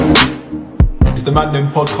It's the Mandem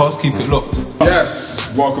podcast. Keep it locked.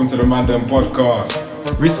 Yes, welcome to the Mandem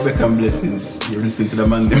podcast. Respect and blessings. You're listening to the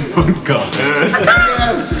Mandem podcast.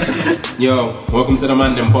 Yes. Yo, welcome to the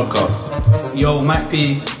Mandem podcast. Yo, Mike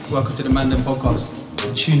P, welcome to the Mandem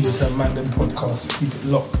podcast. Tune to the Mandem podcast. Keep it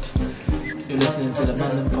locked. You're listening to the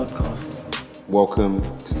Mandem podcast. Welcome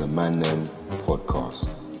to the Mandem podcast.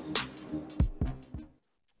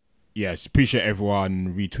 Yes, appreciate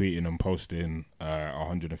everyone retweeting and posting our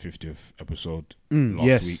 150th episode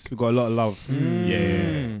last week. We got a lot of love.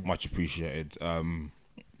 Yeah, much appreciated.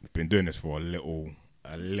 We've been doing this for a little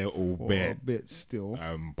bit still.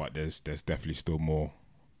 But there's definitely still more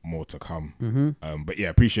to come. But yeah,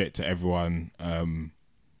 appreciate to everyone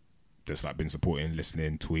that's like been supporting,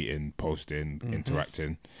 listening, tweeting, posting,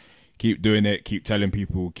 interacting. Keep doing it. Keep telling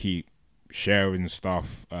people. Keep sharing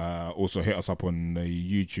stuff. Also hit us up on the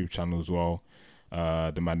YouTube channel as well,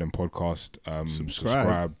 the Mandem podcast.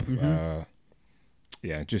 Subscribe.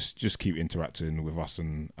 Yeah, just keep interacting with us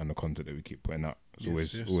and the content that we keep putting out. It's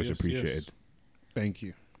always appreciated. Yes. Thank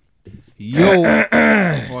you. Yo,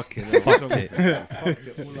 fucking Fucked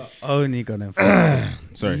it all up. Only gonna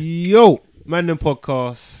Sorry. Yo, Mandem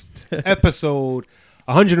podcast episode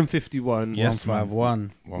 151. Yes,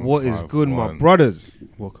 151. What is good, my brothers?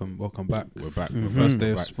 Welcome back. We're back. First day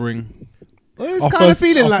of spring. Well, it's kind of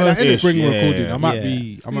feeling like that. First spring Yeah. recording. I might Yeah.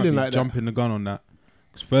 be Feeling like that. jumping the gun on that.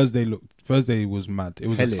 Because Thursday was mad. It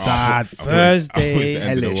was Hellish. a sad Thursday the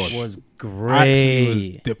end of the hellish world. was I actually great. was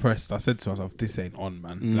depressed. I said to myself, "This ain't on,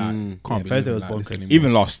 man. Like, can't Yeah, Thursday believe was this bonkers. anymore."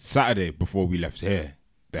 Even last Saturday before we left here,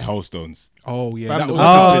 the Hellstones. Oh yeah, Fam, that was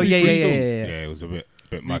Oh just yeah, really yeah, freestyle. yeah. Yeah, it was a bit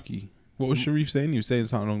muggy. Mikey. What was Sharif saying? He was saying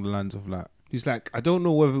something along the lines of like, He's like, I don't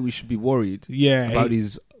know whether we should be worried "Yeah, about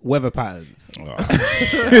these weather patterns.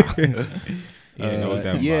 No,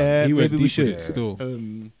 damn, Yeah, he went maybe we deep with should. it still."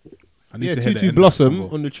 I need Yeah, to hear the tutu end blossom of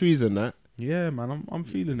that on the trees and that. Yeah, man, I'm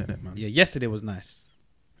feeling it, man. Yeah, yesterday was nice.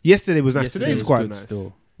 Yesterday was nice. Yesterday Today was was quite good nice.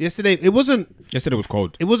 still. Yesterday it wasn't Yesterday was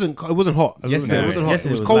cold. hot. It wasn't hot. Yesterday- It wasn't hot. yesterday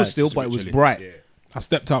It was was cold light. still, It's a but bit it was chilly. bright. I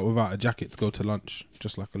stepped out without a jacket to go to lunch,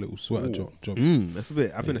 just like a little sweater job. That's a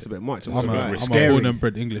bit. I think that's a bit much. I'm That's a, a I'm bit a born and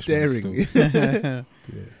bred Englishman Daring. still.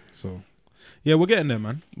 So, yeah, we're getting there,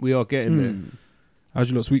 man. We are getting How's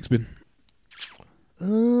your lot's week's been?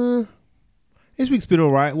 there. This week's been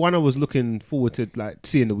alright. One I was looking forward to like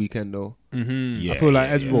seeing the weekend though. Yeah, I feel like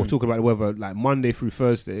as we were talking about the weather, like Monday through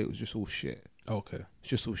Thursday, it was just all shit. Okay. It's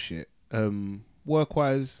just all shit. Work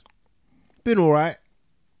wise, been alright.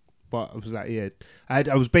 But I was like, yeah,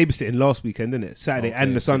 I was babysitting last weekend, didn't it? Saturday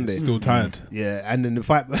and the Sunday. Still tired. Yeah, and then the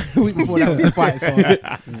fight the week before that was the fight,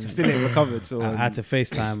 so still ain't recovered. So I had to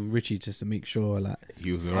FaceTime Richie just to make sure like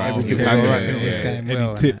he was alright. everything was was alright. alright. Yeah, It was yeah. going Any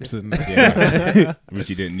well. tips and Yeah.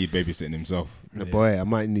 Richie didn't need babysitting himself. boy, I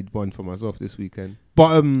might need one for myself this weekend.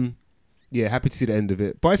 But yeah, happy to see the end of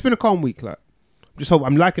it. But it's been a calm week. Like, just hope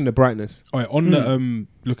I'm liking the brightness. All right, on the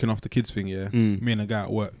looking after kids thing, yeah. Me and a guy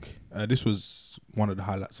at work. This was one of the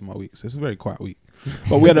highlights of my week. So it's a very quiet week.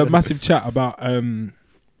 But we had a massive chat about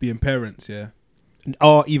being parents, yeah.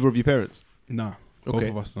 Are either of your parents? Nah. Both Okay.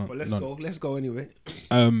 of us not. But let's none. go. Let's go anyway.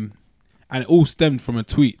 And it all stemmed from a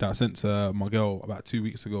tweet that I sent to my girl about 2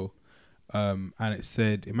 weeks ago. And it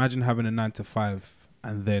said, imagine having a 9 to 5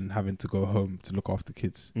 and then having to go home to look after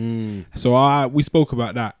kids. So we spoke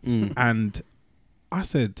about that. And I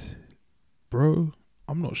said, bro,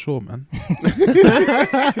 I'm not sure, man.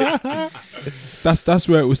 That's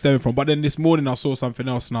where it was stemming from. But then this morning I saw something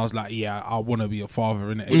else and I was like, yeah, I want to be a father,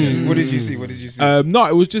 innit? What did you see? What did you see? No,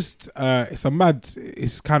 it was just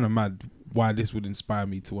it's kind of mad why this would inspire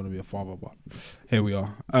me to want to be a father, but here we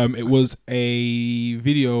are. It was a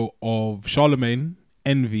video of Charlemagne,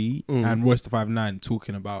 Envy and Royce the 5'9"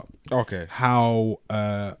 talking about how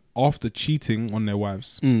after cheating on their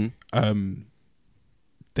wives,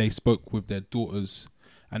 they spoke with their daughters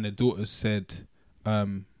and their daughters said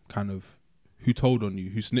kind of, who told on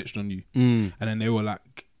you, who snitched on you? And then they were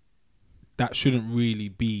like, that shouldn't really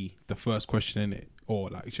be the first question in it. Or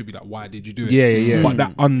like it should be like, why did you do it? Yeah. But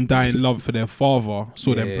that undying love for their father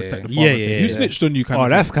saw them protect the father. and say, who snitched on you? Kind Oh, of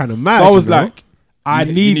that's thing. kind of mad. So I was you know? like, I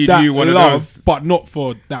You need need that you one of love, those. but not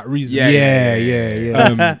for that reason. yeah.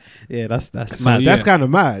 Yeah, that's So, mad. yeah. That's kind of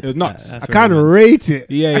mad. It was nuts. That's I kind of really rate it.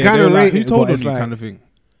 Yeah, I kind they of were like, rate who it. told but on it's you like, kind of thing.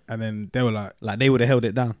 And then they were like they would have held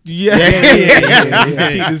it down.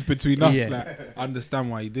 yeah. Keep this between us. Yeah. Like, understand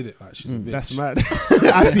why you did it. Like, she's a bitch. That's mad.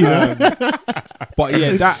 I see that. But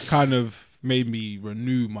yeah, that kind of made me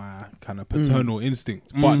renew my kind of paternal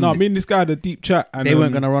instinct. But no, me and this guy had a deep chat. And They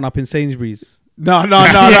weren't going to run up in Sainsbury's. No.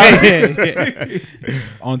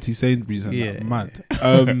 Auntie Sainsbury's and Yeah. that, mad.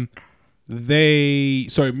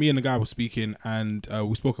 Me and the guy were speaking and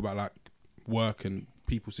we spoke about like work and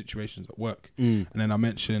people's situations at work. And then I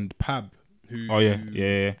mentioned Pab, who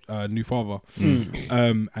new father.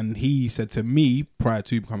 And he said to me prior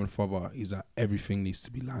to becoming a father, he's like, everything needs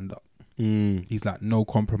to be lined up. He's like, no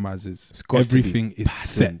compromises. Everything is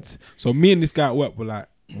set. So me and this guy at work were like,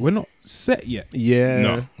 we're not set yet. Yeah.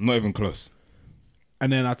 No, not even close.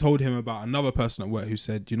 And then I told him about another person at work who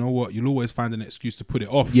said, you know what, you'll always find an excuse to put it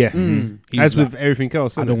off. Yeah. He's As like, with everything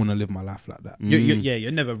else. I don't want to live my life like that.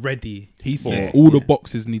 You're never ready. He said for- all the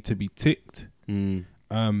boxes need to be ticked.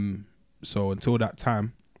 So until that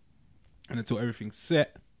time and until everything's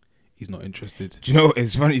set, he's not interested. Do you know what?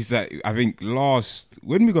 It's funny is that I think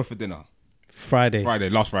when did we go for dinner?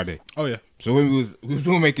 Last Friday. Oh yeah. So when we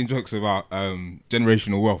were all making jokes about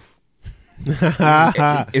generational wealth.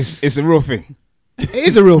 It's a real thing. It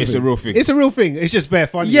is a real thing. It's a real thing. It's a real thing. It's just bare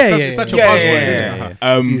funny. Yeah, It's such a buzzword isn't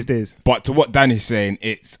it? These days. But to what Danny's saying,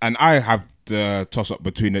 and I have the toss up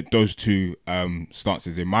between those two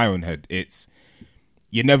stances in my own head. It's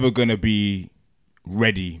you're never gonna be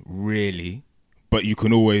ready, really, but you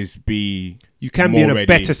can always be. You can more be in a ready.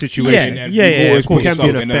 better situation. And Yeah, you always of course. put You can be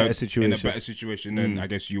yourself in a better situation. In a better situation than I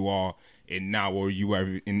guess you are in now, or you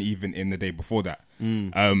were even in the day before that.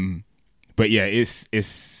 But yeah, it's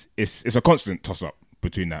a constant toss up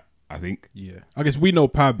between that, I think. Yeah. I guess we know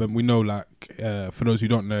Pab, and we know, like, for those who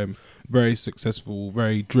don't know him, very successful,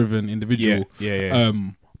 very driven individual. Yeah.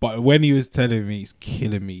 But when he was telling me he's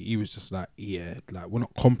killing me, he was just like, like, we're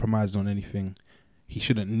not compromising on anything. He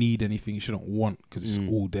shouldn't need anything. He shouldn't want, because it's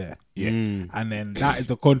all there. Yeah. And then that is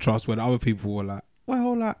the contrast where the other people were like,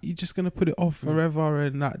 well, like, you're just going to put it off forever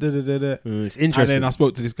and that, It's interesting. And then I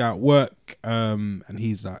spoke to this guy at work, and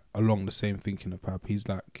he's like along the same thinking of Pab. He's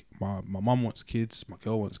like, my mum wants kids, my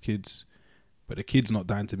girl wants kids, but the kid's not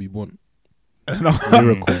dying to be born. And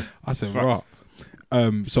I said, right.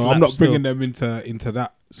 So I'm not bringing them into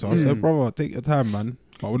that. So I said, brother, take your time, man.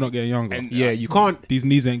 But we're not getting younger. And, you can't. These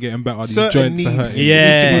knees ain't getting better. These Certain joints are needs- hurting.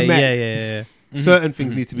 need to be met. Yeah. Certain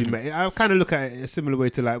things need to be met. I kind of look at it a similar way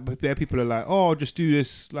to like where people are like, oh, I'll just do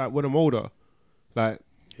this like when I'm older. Like,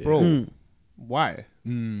 bro, why?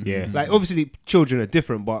 Yeah. Like, obviously, children are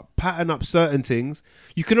different, but pattern up certain things.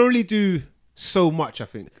 You can only do so much, I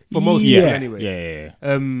think, for most people anyway. Yeah.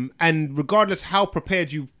 And regardless how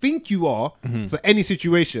prepared you think you are for any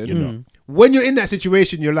situation, when you're in that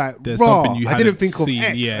situation, you're like, There's raw, something you I didn't hadn't think seen. of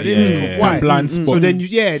X. Yeah, I didn't think of Y. Blind spot. So then,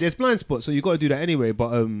 there's blind spots. So you got to do that anyway.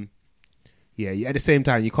 But at the same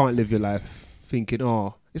time, you can't live your life thinking,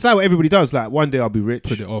 oh, it's like what everybody does. Like, one day I'll be rich.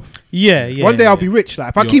 Put it off. One day I'll be rich. Like,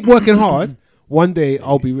 if I keep working hard, one day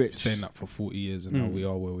I'll be rich. Saying that for 40 years, and now we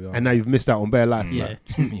are where we are. And now you've missed out on bare life. Yeah.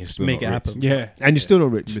 You're still Make not it rich. happen. Yeah. And you're still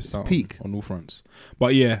not rich. Missed It's out peak. on all fronts.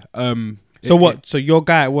 But yeah. So what? So your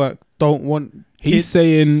guy at work don't want He's kids?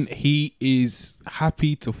 saying he is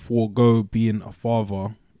happy to forego being a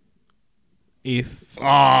father if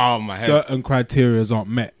Oh, my head. certain criteria aren't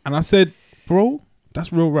met. And I said, bro,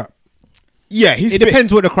 that's real rap. Yeah, he's It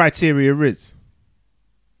depends what the criteria is.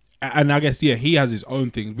 And I guess, he has his own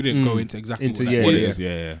things. We didn't go into exactly what that What it is. is,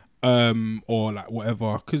 yeah. Or like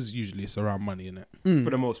whatever, because usually it's around money, innit? For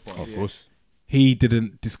the most part. Of course. He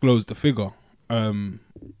didn't disclose the figure.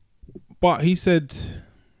 But he said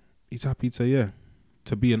he's happy to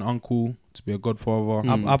be an uncle, to be a godfather.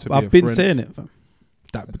 to be I've a been friend. saying it, fam.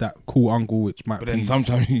 That cool uncle, which might But then please-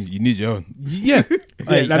 sometimes you need your own. Yeah.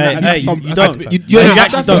 Hey, And hey, that's you that's don't. fact. You Yeah,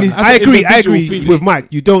 actually don't. That's I an agree individual feeling. with Mike.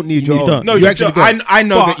 You don't need your You own. don't. No, you you actually don't. don't. I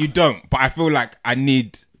know But- that you don't, but I feel like I'd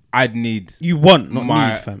need. You want, not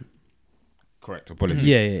My- need, fam. Correct. Apologies.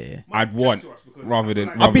 Yeah. I'd want rather than.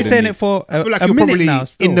 I've been saying it for I a feel like a you're minute probably now.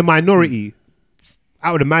 Still. in the minority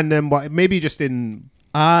out of the man them, but maybe just in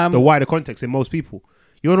the wider context in most people.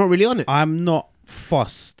 You're not really on it. I'm not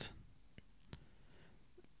fussed.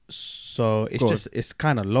 So it's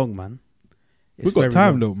kind of long, man. We've got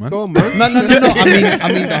time though, man. Go on, man. No.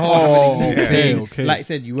 I mean the whole thing. okay. Like I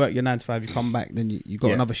said, you work your 9 to 5, you come back, then you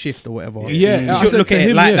got another shift or whatever. Yeah, you I should said look to at it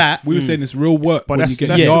him, like that. We were saying it's real work, But when that's- you get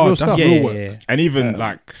that's yard, real that's stuff. real work. Yeah. And even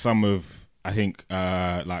like some of, I think,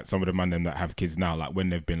 like some of the man them that have kids now, like when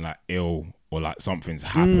they've been like ill or like something's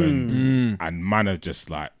happened, and man are just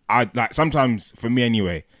like, I like sometimes for me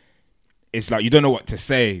anyway, it's like you don't know what to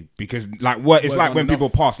say because like it's like when people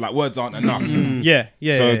pass, like words aren't enough. Yeah.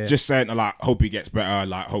 So just saying like, hope he gets better,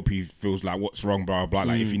 like hope he feels like what's wrong, blah blah,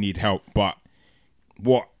 like if you need help, but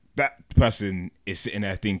what that person is sitting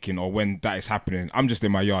there thinking, or when that is happening, I'm just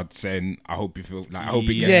in my yard saying, I hope you feel like, I hope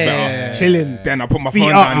it gets better. Chilling. Then I put my Feet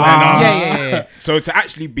phone up. down. And then, Yeah. So to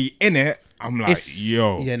actually be in it, I'm like, It's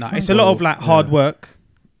yo, it's a lot of like hard work.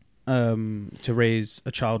 to raise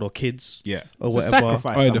a child or kids, Yeah. or It's a whatever.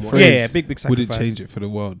 sacrifice Oh, the somewhat. phrase Yeah, big sacrifice. wouldn't change it for the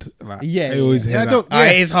world. Like, Yeah, I always yeah. hear I that. don't- yeah.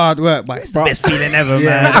 It is hard work, but it's the best feeling ever,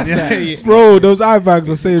 man. Yeah. Bro, those eye bags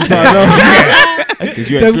are saying something else. Because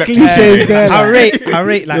you Them ain't slept cliches there. I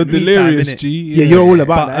rate like You're me time, delirious, innit? G. Yeah, you're all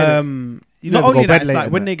about But that. innit? You not never go only bed that, it's late like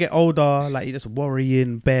and when that. they get older, like you're just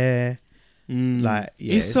worrying, bare. Like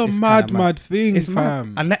yeah, It's a kinda mad thing, It's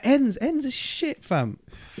fam. mad. And the ends is shit, fam.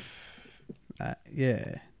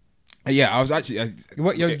 Yeah. Yeah, I was actually.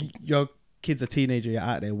 What your kid's a teenager, you're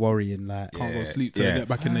out there worrying like Can't go Yeah, sleep till yeah. they get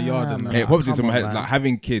back in the yard. And man. that. It popped come into my on, head man. like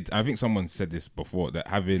having kids. I think someone said this before that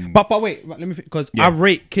having. But wait, let me because Yeah. I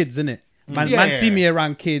rate kids, innit? Man, Yeah, man yeah, see yeah. me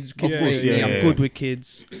around kids. Kids Of rate course, me. yeah, I'm yeah. good with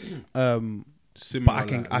kids. But Similar, I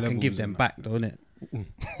can like, give levels them and back, though, innit?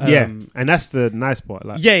 Yeah, and that's the nice part.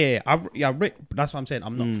 Like, Yeah. I rate, that's what I'm saying.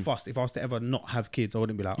 I'm not fussed. If I was to ever not have kids, I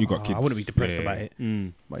wouldn't be like, You got I kids. wouldn't be depressed Yeah, about yeah.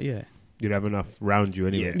 it. But yeah, you'd have enough around you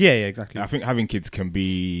anyway. yeah, exactly. I think having kids can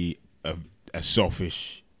be a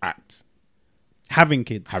selfish act. Having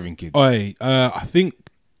kids. Having kids. Oi, I think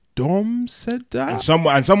Dom said that.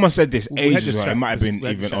 And someone said this We had ages this ago. chat- It might have been we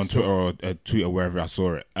had this even chat on still. Twitter or Twitter wherever I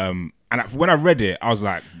saw it. And when I read it, I was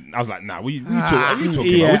like, nah, what you talking about?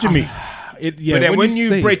 What do you mean? But then when you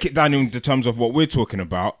say break it down in the terms of what we're talking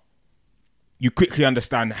about, you quickly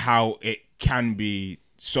understand how it can be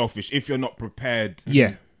selfish if you're not prepared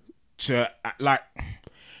Yeah. to like.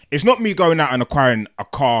 It's not me going out and acquiring a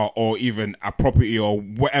car or even a property or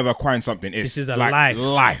whatever, acquiring something. It's This is a like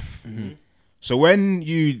life. So when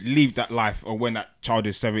you leave that life, or when that child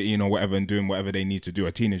is 17 or whatever and doing whatever they need to do,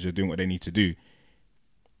 a teenager doing what they need to do,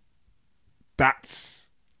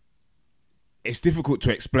 it's difficult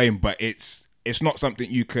to explain, but it's not something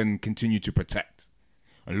you can continue to protect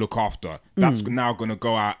and look after. That's now going to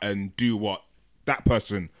go out and do what that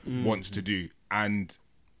person wants to do. And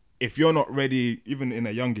if you're not ready, even in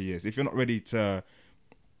the younger years, if you're not ready to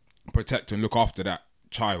protect and look after that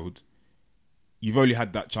child, you've only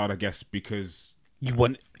had that child, I guess, because You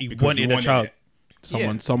wanted you a child. it.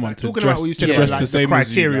 someone Like, to talking dress, about what you to said, dress like the same the as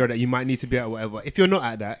you, criteria like. that you might need to be at, or whatever. If you're not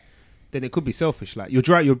at that, then it could be selfish. Like you're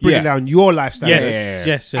bringing Yeah. down your lifestyle,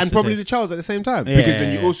 Yes, and probably the child's at the same time. Yeah. Because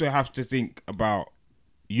then you also have to think about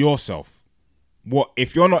yourself. What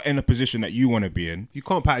if you're not in a position that you want to be in? You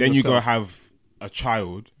can't pattern Then you go yourself. have a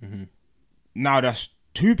child. Now that's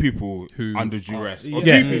two people Who under duress, or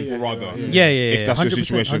Yeah. two people rather. Yeah. If that's the 100%,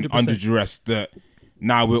 situation, 100%. under duress, that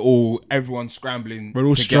now everyone's scrambling. We're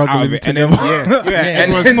all to get out of struggling it. And then, together. and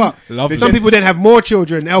Everyone's then, fucked. Love Some it. people then have more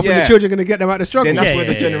children. Helping Yeah. the children going to get them out of the struggle. then that's Yeah, where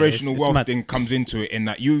the yeah, yeah. generational It's wealth mad. thing comes into it, in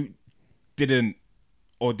that you didn't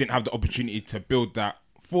have the opportunity to build that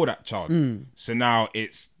for that child. So now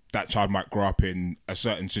that child might grow up in a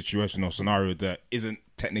certain situation or scenario that isn't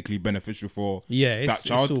technically beneficial for Yeah, that it's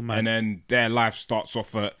child, all mad. and then their life starts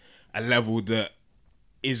off at a level that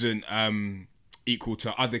isn't equal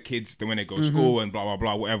to other kids. Then when they go to school and blah blah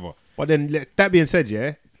blah, whatever. But then that being said,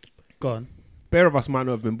 yeah, Go on. bare of us might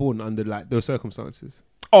not have been born under like those circumstances.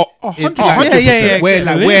 Oh, In- 100%. yeah. Where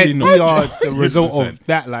Clearly we not. are the result 100%. of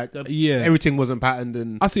that. Like Yeah. everything wasn't patterned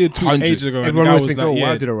and I see a tweet 100. ages ago. And Everyone the guy always was thinks, like, oh, well,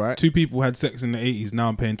 I yeah, did all right. 2 people had sex in the 80s. Now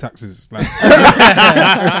I'm paying taxes. Like,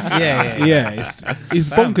 Yeah. yeah, it's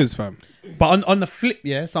bonkers, fam. But on the flip,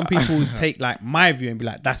 yeah, some people take like my view and be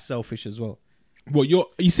like, that's selfish as well. What you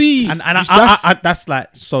see, And that's, that's like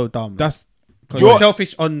so dumb. that's Because You're- you're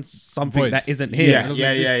selfish on something Void. that isn't here. Yeah, doesn't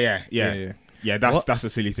yeah, exist. yeah. Yeah, that's a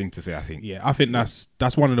silly thing to say, I think. yeah. I think that's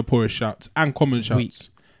one of the poorest shouts and common shouts.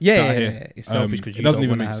 Yeah, that I yeah, hear. yeah. It's selfish because it doesn't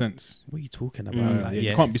even make sense. What are you talking about? Like, Yeah,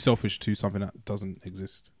 you can't be selfish to something that doesn't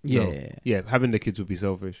exist. Yeah, No. Yeah, having the kids would be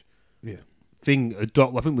selfish. Yeah. I think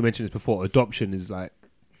we mentioned this before. Adoption is like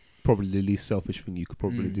probably the least selfish thing you could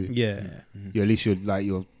probably do. yeah. At least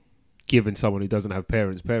you're giving someone who doesn't have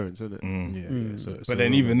parents, isn't it? Yeah. So, But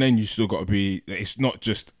then even then, you still got to be. It's not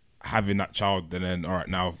just having that child and then all right,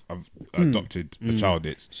 now I've adopted a child.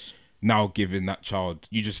 It's now giving that child.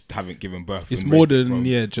 You just haven't given birth. it's and more raised it than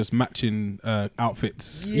from- just matching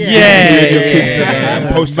outfits. And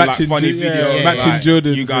posting like Matching funny Ju- videos, yeah. Matching like,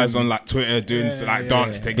 Jordans You guys and- on like Twitter doing like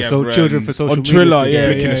dance together. So children and for social on media. Triller, together.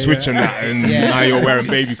 yeah, flicking a switch on that, and now you're wearing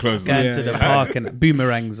baby clothes. Going to the park and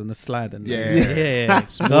boomerangs on the slide and Yeah.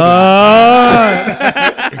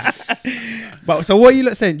 But so what are you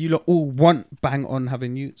lot saying? You lot all want bang on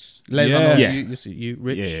having youths? Les, I know Yeah. you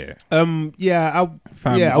rich. Yeah. Fam,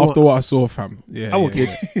 I after what I saw, fam. Yeah, I want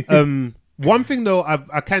yeah. kids. One thing though,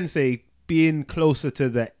 I can say, being closer to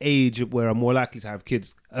the age where I'm more likely to have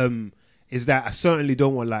kids, is that I certainly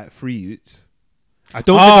don't want like 3 youths. I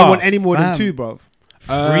don't think I want any more than fam. 2, bro. We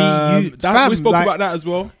Fam, spoke like- about that as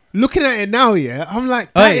well. looking at it now, yeah, I'm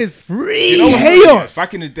like, that Hey, is You know what's funny? chaos.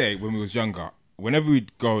 Back in the day when we was younger, whenever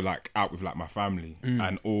we'd go like out with like my family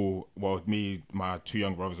and me, my 2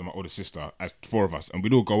 young brothers and my older sister, as 4 of us, and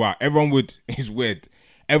we'd all go out. Everyone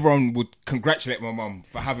would congratulate my mum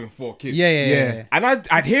for having 4 kids. Yeah. And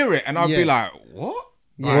I'd hear it and I'd be like, what?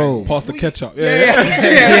 Bro. Pass the ketchup.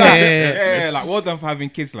 Yeah, like well done for having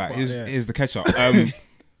kids. Like here's the ketchup.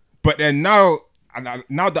 But then now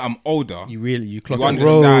that I'm older, You clock you it.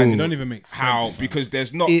 understand It don't even make sense. how, because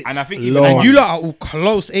there's not, It's and I think long. even And amongst, you lot are all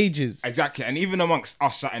close ages. exactly, and even amongst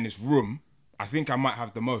us sat in this room, I think I might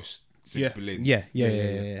have the most siblings.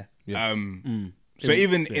 Yeah. So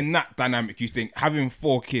even in that dynamic, you think having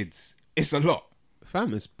 4 kids, it's a lot.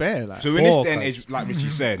 Fam, it's bare. Like, So in this 4, day and guys. age, like Richie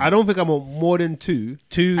said, I don't think I want more than 2.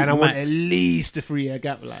 2 And I want max. at least a 3-year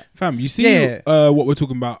gap. Like, Fam, you see Yeah. what we're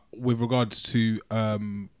talking about with regards to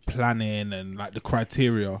planning and like the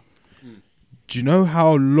criteria. Do you know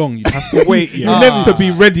how long you have to wait to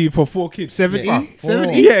be ready for 4 kids? 70? Yeah.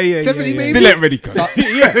 70? Yeah. 70 maybe? still ain't ready. Cuz.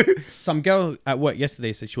 Some girl at work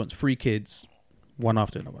yesterday said she wants 3 kids, one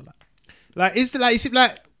after another. Like, it's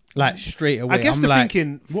Like straight away. I guess I'm the like,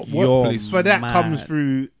 thinking you're for that mad. comes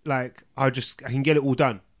through like I can get it all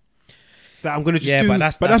done. So I'm gonna just Yeah, do. but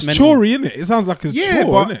that's But mental. chorey, innit? It sounds like a yeah,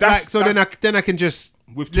 chore, but innit? like, so then I can just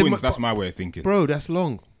With then twins, my- that's my way of thinking. bro. That's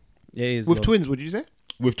long. Yeah, it is With long. twins, what did you say?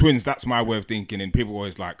 With twins, that's my way of thinking, and people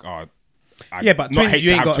always like, I Yeah, but not twins, hate you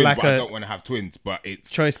to ain't have got twins, like but I a- don't want to have twins. But it's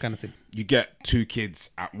choice kind of thing. you get 2 kids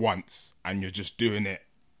at once, and you're just doing it.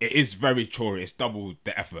 It is very chore. It's double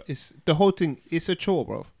the effort. It's the whole thing. It's a chore,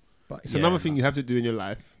 bro. But It's yeah, another thing you have to do in your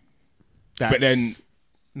life. That's But then-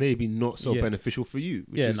 maybe not so Yeah. beneficial for you.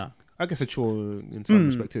 Which Yeah, is, nah. I guess a chore in some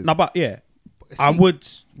respects is. No, but yeah, It's I me. would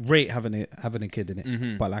rate having a kid in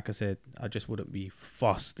it. But like I said, I just wouldn't be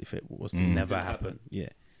fussed if it was to never happen. Yeah,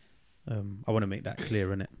 I want to make that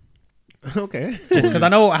clear in it Okay. because I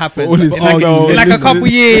know what happens. all his in like, female in like a couple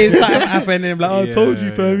listeners. years, something happened, and I'm like, I told you,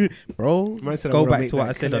 Yeah, fam. Bro, Man said I go wanna back make to what that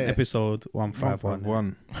I said on clear. episode 151.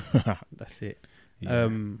 151. That's it. Yeah.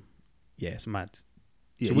 Yeah, it's mad.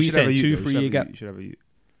 Yeah, So what you should have saying, a 2, youth, though. 3 You year should have a gap? youth. You should have a youth.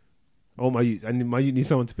 Oh, my youth. And my youth needs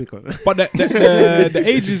someone to pick on. But the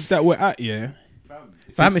ages that we're at, yeah,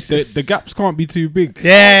 Fam, it's just- the gaps can't be too big.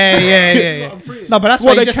 Yeah. No, but that's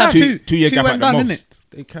Well, why they you just have can. 2 2-year gap and at the done, most. innit?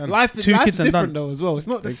 They can. Life 2 life's kids and different done. though as well. It's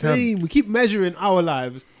not the They can. same. We keep measuring our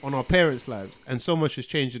lives on our parents' lives, and so much has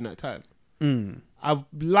changed in that time. I'd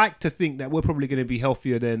like to think that we're probably going to be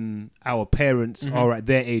healthier than our parents are at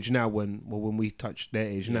their age now. When we touch their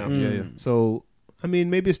age now, Yeah. So I mean,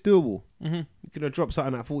 maybe it's doable. You could have dropped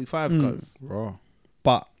something at 45, cuz. Raw.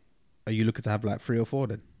 But are you looking to have like 3 or 4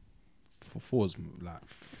 then? For fours, like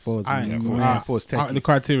Fours, I yeah, ain't- fours. I- Fours I- techie. the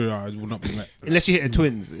criteria will not be met. Unless you hit a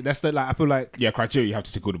twins, that's the like. I feel like Yeah, criteria. You have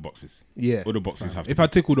to tick all the boxes. yeah. All the boxes have to. If I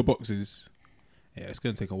tick all the boxes, yeah, it's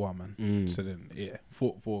gonna take a while, man. Mm. So then, yeah,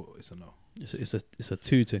 four, it's a no. It's a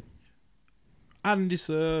 2 thing. And it's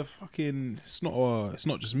a fucking. It's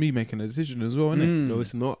not just me making a decision as well, innit? No,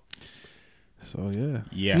 it's not. So yeah,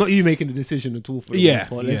 Yes. It's not you making the decision at all. For the yeah. most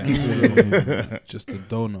part. Let's yeah. keep it real. Just the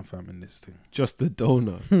donor fam in this thing. Just the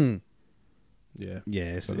donor. Yeah.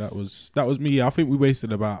 Yeah, So that was me. Yeah, I think we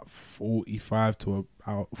wasted about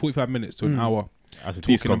 45 minutes to an hour That's a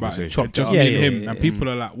decent talking about it. conversation. Just Yeah, me and yeah, him, yeah, and yeah. people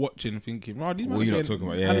are like watching, thinking, "Oh, these What men are you are not getting talking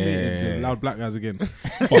about? Yeah, animated, yeah, yeah. loud black guys again."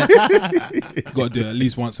 But got to do it at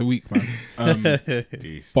least once a week, man.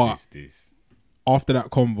 But- After that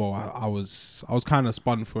convo, I was kind of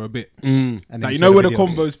spun for a bit. And then Like, you saw know where the video.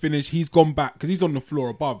 convo's finished, he's gone back because he's on the floor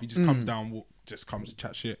above. He just comes down, just comes to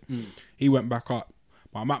chat shit. He went back up,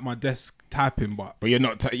 but I'm at my desk typing, but But you're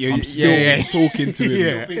not. I'm still talking to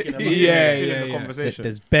him. The conversation.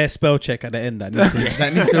 There's bare spell check at the end that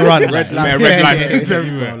needs to run. Red like, line, red line. yeah. It's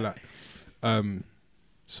everywhere. Like,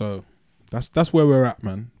 so that's where we're at,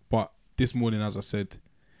 man. But this morning, as I said,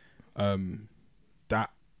 that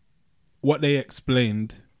what they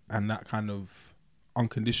explained and that kind of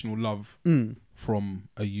unconditional love from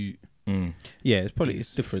a youth. Yeah, it's probably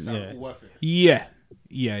it's different. Yeah.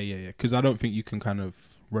 Yeah. Because I don't think you can kind of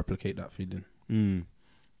replicate that feeling.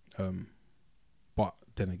 But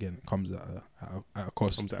then again, it comes at a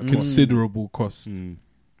cost, Comes at a considerable cost.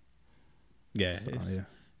 Yeah, So, it's, yeah.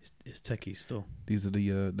 it's techie still. These are the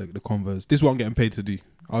convos. This is what I'm getting paid to do.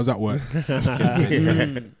 I was at work, getting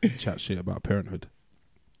paid to chat shit about parenthood.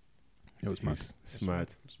 It was mad. It's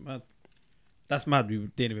mad. It's mad. That's mad. We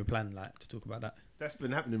didn't even plan like to talk about that. That's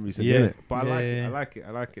been happening recently, Yeah. innit? But Yeah, I yeah. like it.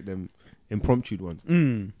 I like it. Them impromptu ones.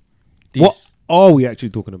 These- What are we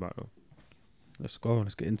actually talking about, though? Let's go.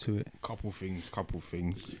 Let's get into it. Couple things.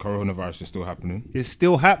 Coronavirus is still happening. It's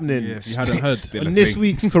still happening. Yeah, if you hadn't heard. Still a On this thing.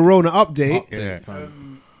 week's Corona update, Yeah.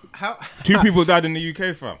 How? 2 people died in the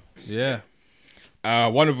UK, fam. Yeah.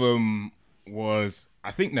 One of them was,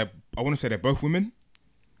 I want to say they're both women.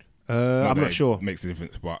 I'm not sure. Makes a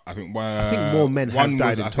difference, but I think more men have one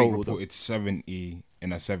died was, in total, reported 70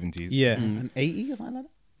 in her 70s. Yeah, and 80 or something like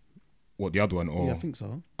that. What, the other one? Or Yeah, I think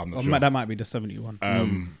so. I'm not sure. That might be the 71.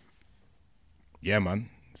 Yeah, man.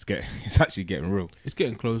 It's actually getting real. It's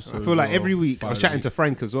getting close. I feel like every week I was chatting to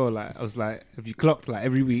Frank as well. Like I was like, have you clocked like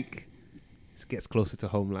every week? It gets closer to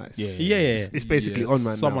home. Like it's basically on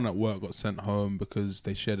man. Someone now. at work got sent home because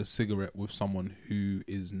they shared a cigarette with someone who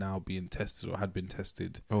is now being tested or had been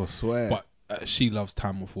tested. Oh, I swear. But she loves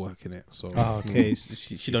time off work in it. So okay, so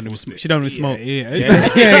she don't even smoke.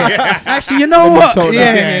 Yeah. Actually, you know what? Told her,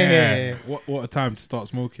 Yeah. What a time to start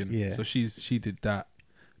smoking. Yeah. So she did that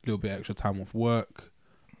little bit extra time off work.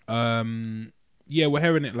 We're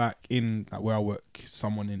hearing it like in like where I work,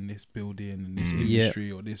 someone in this building and this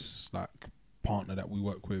industry or this like partner that we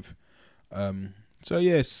work with.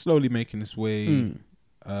 It's slowly making its way.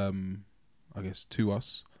 I guess to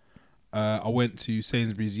us. I went to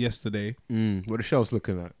Sainsbury's yesterday. What the shelves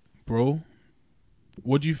looking like, bro?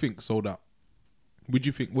 What do you think sold out?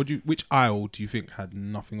 Which aisle do you think had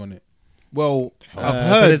nothing on it? Well, I've So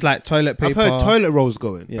heard there's like toilet paper. I've heard toilet rolls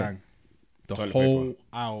going. Yeah. Bang. The Toilet whole paper.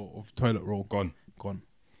 aisle of toilet roll Gone.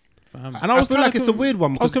 And I feel like it's a weird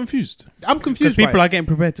one. I was confused. I'm Because confused. people by are it. getting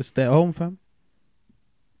prepared to stay at home, fam.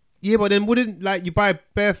 Yeah, but then wouldn't like you buy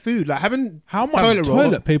bare food? Like having How much toilet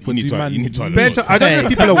toilet, roll? paper You do need man? you need toilet Bare roll. I don't know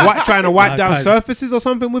if people are trying to wipe down can't. surfaces or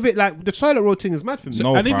something with it. Like the toilet roll thing is mad for me.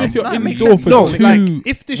 No, and even fam. if you're That makes indoor sense. for No, 2 like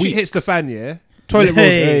if the shit weeks, hits the fan, yeah, toilet rolls.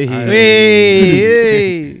 Hey.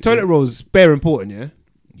 Toilet rolls bare important, yeah.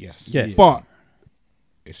 Yes. Yeah. But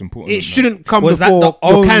It's important. it shouldn't come Was that before the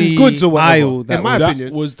your canned only goods or whatever. aisle that in my that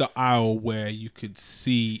opinion, was the aisle where you could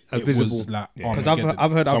see A it was visible. like Yeah. Because Armageddon.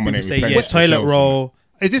 I've heard other Someone people ain't say, replenished the toilet shelves, roll,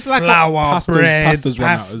 is this like flour, bread, pasta's run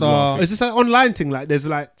out as pasta. well, I think. is this an online thing? Like there's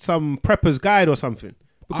like some prepper's guide or something?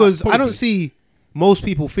 Because I probably. don't see most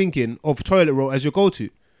people thinking of toilet roll as your go-to.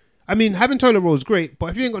 I mean, having toilet roll is great,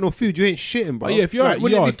 but if you ain't got no food, you ain't shitting, bro. Oh, yeah, if you're like, at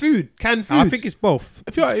wouldn't yard- it be food, canned food? I think it's both.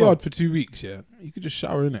 If you're at yard for 2 weeks, yeah, you could just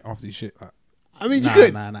shower in it after you shit. Like, I mean, you Nah,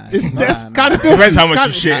 could. nah. That's Nah, kind of nah. filthy. Depends how much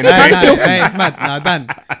Kind- you shit in it's it. kind of filthy. Hey, it's mad. Nah, Dan.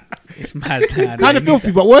 It's mad. Kind of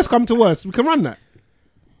filthy, but worst come to worst, we can run that.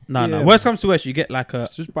 No. Yeah, Worst comes to worst, you get like a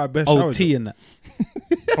it's just buy best shower old tea in that.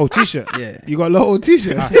 Oh, t-shirt. Yeah. You got a lot of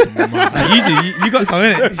t-shirts. You do. You got some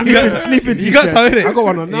in it. You got Sleeping You got some in it. I got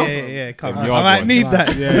one on now. Yeah. Come Them on. I yard might ones. need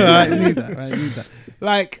that. Yeah. I might need that.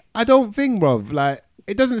 Like, I don't think, bruv. Like,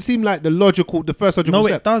 it doesn't seem like the first logical No,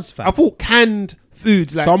 step. it does, fam. I thought canned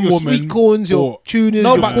foods, like Some your woman sweet corns, your bought- tunas,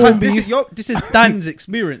 No, your but corned this is Dan's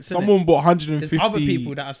experience. Innit? someone bought There's 150 other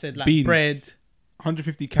people that have said like beans. bread.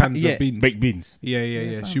 150 cans Yeah. of beans. Baked beans.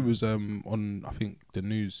 Yeah. She was on, I think, the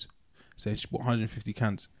news. Said she bought 150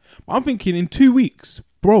 cans. But I'm thinking in 2 weeks,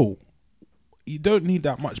 bro, you don't need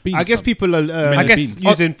that much beans. I guess fam. people are I guess-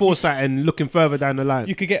 using foresight and looking further down the line.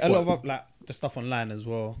 You could get a lot of like the stuff online as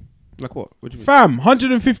well. Like what? What do you mean? Fam,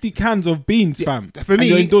 150 cans of beans, fam. for me- and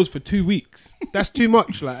you're indoors for 2 weeks. That's too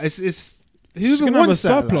much. Like, it's who She's even gonna have wants a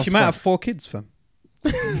that? surplus. Like, She might fam. have 4 kids, fam.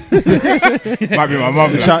 Might be my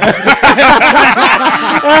mum.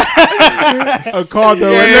 A car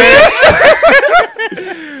though.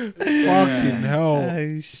 Fucking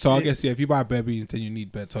hell. So I guess if you buy bare beans, then you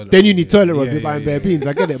need bare toilet. then you roll, need yeah. toilet roll. Yeah, If you're yeah, buying yeah. bare beans.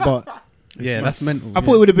 I get it, but Yeah, that's mental. I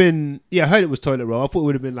thought it would have been. Yeah, I heard it was toilet roll. I thought it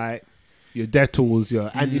would have been like your Dettol's, your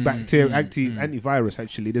antibacterial, antivirus.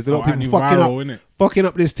 Actually, there's a lot of people Antiviral, innit? fucking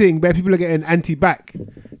up this thing. Bare people are getting anti-bac.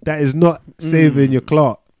 That is not saving your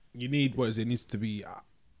clot. You need what is it? It needs to be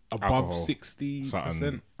above Alcohol. 60%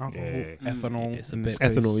 Something. alcohol, Yeah. ethanol. It's a in bit-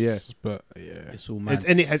 this Ethanol, case. yeah. But yeah, It's all mad.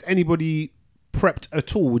 Has anybody prepped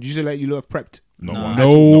at all? Would you say like you lot have prepped? Not Nah. one.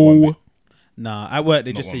 No. Not one bit. Nah, at work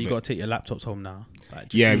they Not just say one you bit. got to take your laptops home now. Like,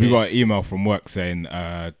 just Yeah, in we case. got an email from work saying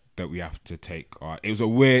that we have to take.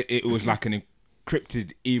 It was like an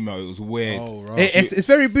encrypted email. It was weird. Oh, right. It's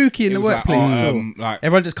very booky in It the was workplace. like, still. like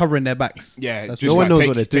Everyone's just covering their backs. yeah, That's just no one like knows take,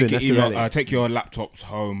 what they're take doing, your that's the email, reality. take your laptops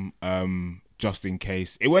home, just in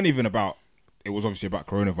case. It wasn't even about. It was obviously about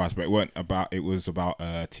coronavirus, but it weren't about. It was about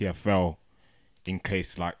TFL, in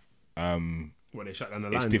case like When they shut down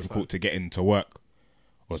the it's difficult to get into work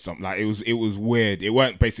or something. Like it was weird. It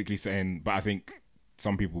weren't basically saying, but I think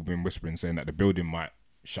some people have been whispering saying that the building might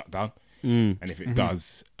shut down, and if it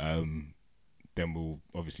does, then we'll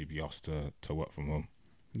obviously be asked to work from home.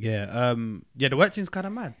 Yeah, the work team's kind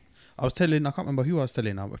of mad. I can't remember who I was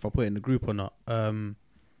telling now, if I put it in the group or not.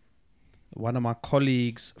 One of my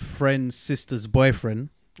colleagues' friend's sister's boyfriend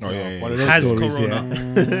Oh yeah, One of those has stories,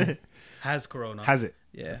 corona. Has corona. Has it?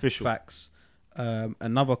 Yeah, Official. facts.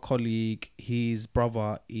 Another colleague, his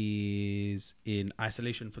brother is in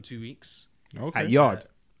isolation for 2 weeks. At yard.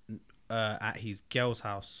 At his girl's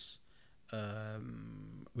house,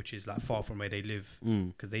 which is like far from where they live,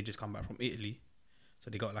 because they just come back from Italy. So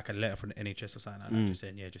they got like a letter from the NHS or something like that, just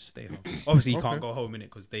saying, just stay home. Obviously, he can't go home in it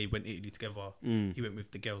because they went Italy together. He went with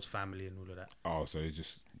the girl's family and all of that. Oh, so it's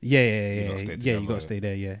just You got to together. stay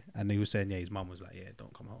there. And he was saying, his mum was like,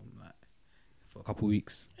 don't come home like for a couple of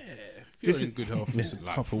weeks. This is good health. It's a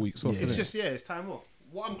couple of weeks off. It's innit? just it's time off.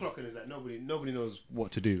 What I'm clocking is that nobody knows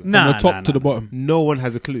what to do. From the top to the bottom. No one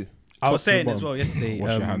has a clue. I was Top to the saying as bottom. well yesterday.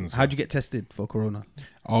 Wash your hands, how'd you get tested for corona?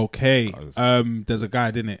 Okay. There's a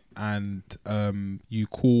guide in it, and you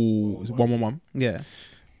call 111. Yeah.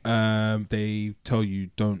 They tell you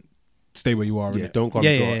don't stay where you are. Yeah, innit? don't come to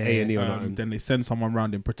A&E or nothing. Then they send someone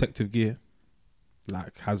round in protective gear,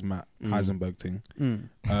 like hazmat, Heisenberg thing.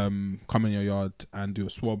 Come in your yard and do a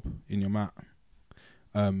swab in your mat.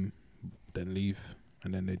 Then leave,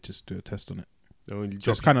 and then they just do a test on it. So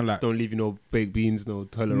it's kind of like Don't leave no baked beans, no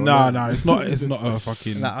toilet. no, it's not a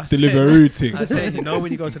fucking Like I Deliveroo thing. I was saying,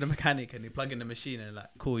 when you go to the mechanic and you plug in the machine and like,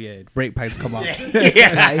 cool, brake pads come up. Your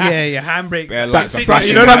handbrake. Bare That's lights it. are flashing.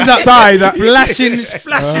 You know that side, that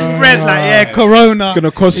flashing red, like Corona. It's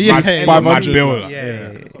gonna cost you Yeah. 500 bill.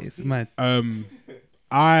 Yeah, it's mad.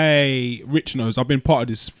 Rich knows I've been part of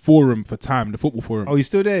this forum for time, the football forum. Oh, you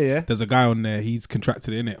still there? Yeah. There's a guy on there. He's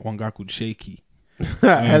contracted it in it. One guy called Shaky.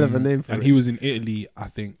 Hell of a name for and it. he was in Italy, I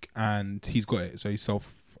think, and he's got it. So he's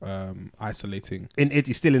isolating. In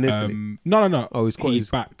Italy, still in Italy. No. Oh,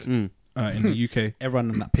 he's back in the UK.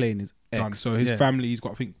 Everyone on that plane is Done. So his family, he's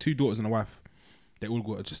got I think 2 daughters and a wife. They all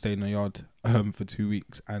got to just stay in the yard for 2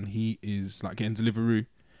 weeks, and he is like getting Deliveroo.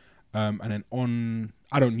 And then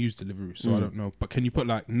I don't use Deliveroo, so I don't know. But can you put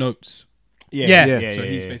like notes? Yeah. So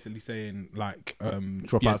he's basically saying like,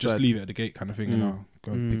 Drop just outside. leave it at the gate kind of thing, and I'll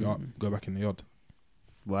go pick it up, go back in the yard.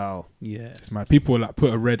 Wow. Yeah. It's mad. People like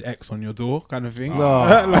put a red X on your door kind of thing.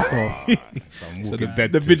 I'm So walking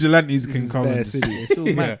dead the to- vigilantes can come bare and city. It's all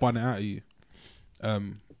mad. bun it out of you.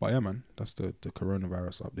 But yeah, man, that's the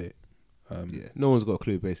coronavirus update. No one's got a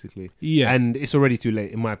clue, basically. Yeah. And it's already too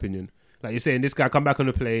late, in my opinion. Like you're saying, this guy come back on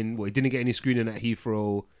the plane. He didn't get any screening at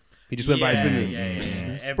Heathrow. He just went by his business.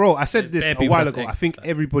 Yeah. Bro, I said this Bare a people while has ago. I X. think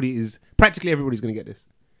practically everybody's going to get this.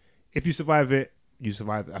 If you survive it, you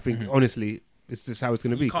survive it. I think, honestly, it's just how it's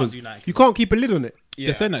going to be. can't Because do nothing. you can't keep a lid on it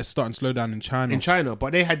They're saying that it's starting to slow down in China.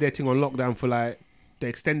 but they had their thing on lockdown for they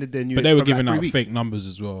extended their news. But they were for giving like 3 out weeks. fake numbers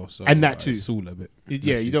as well. So And that too. It's all a bit.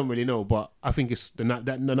 Yeah, messy. you don't really know. But I think it's the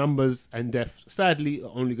numbers and deaths, sadly,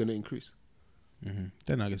 are only going to increase.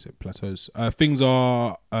 Then I guess it plateaus. Things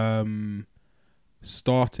are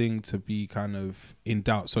starting to be kind of in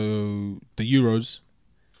doubt. So the Euros.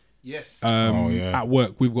 Yes. At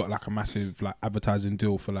work, we've got like a massive like advertising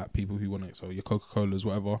deal for like people who want it. So your Coca-Colas,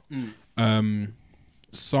 whatever.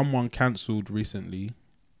 Someone cancelled recently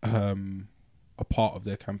a part of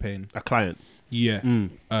their campaign. A client. Yeah.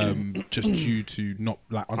 Just due to not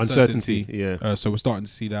like Uncertainty, uncertainty. yeah. So we're starting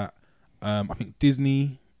to see that. I think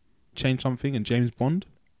Disney changed something and James Bond.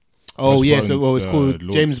 Oh, yeah. Postponed So it's the called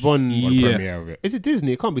launch James Bond. Yeah. premiere of it. Is it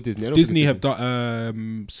Disney? It can't be Disney. I don't Disney think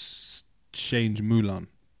have it's changed Mulan.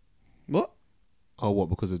 What? Oh, what?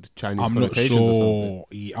 Because of the Chinese I'm not connotations or something? sure.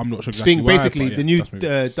 Yeah, I'm not sure exactly Thing why, basically, but the yeah, new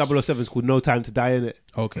that's maybe- 007 is called No Time to Die, innit?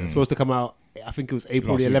 Okay. It's supposed to come out, I think it was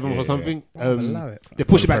April the Last 11th week, or something. Allow it. They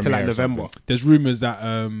pushed it back to like Premiere or November. There's rumours that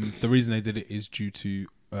the reason they did it is due to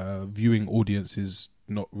viewing audiences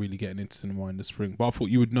not really getting into cinema in the spring. But I thought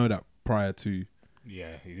you would know that prior to.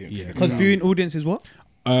 Yeah, he didn't. Yeah. figure it Because out. viewing audience is what?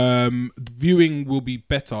 Viewing will be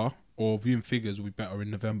better, or viewing figures will be better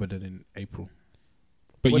in November than in April.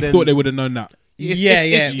 But Well, you then- thought they would have known that. It's Yeah, due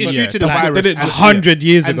yeah, to the that's- virus. they didn't and- just- 100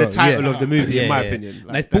 years and ago. the title yeah. of the movie, in my Yeah. opinion. Like,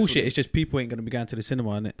 Like, it's that's bullshit. what it It's just people ain't going to be going to the cinema,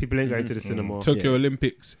 innit? People ain't going to the cinema. Tokyo Yeah.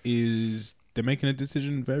 Olympics is they're making a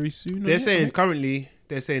decision very soon. They're on it, saying right? currently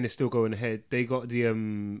they're saying it's still going ahead. They got the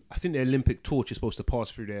I think the Olympic torch is supposed to pass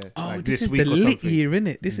through there Oh, like this is week the or lit something. year,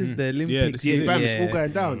 innit? This is the Olympics. this is Yeah, it. fam, it's all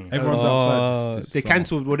going down. Everyone's Oh, outside. this They summer.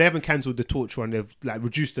 cancelled. Well, they haven't cancelled the torch one. They've like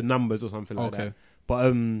reduced the numbers or something like Okay. that.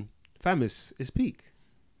 But fam, it's peak.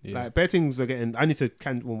 Yeah. Like, bare things are getting. I need to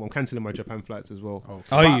I'm cancelling my Japan flights as well. Okay.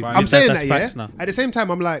 Oh, you- I'm that's saying facts that, yeah. now. At the same time,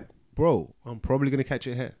 I'm like, bro, I'm probably gonna catch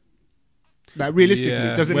it here. Like realistically,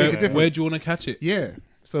 Yeah. does it Where, make a difference? Where do you want to catch it? Yeah.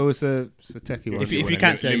 So it's a techie one. If you wanna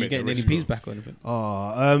cancel it, you limit getting the any risk P's of- back or anything?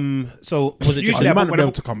 So Was it just- Oh, usually you I might book not when be I able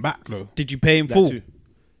book to come back though. Did you pay in that full? too.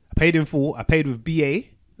 I paid in full. I paid with BA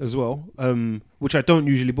as well, which I don't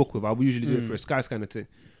usually book with. I usually do it for a Skyscanner thing.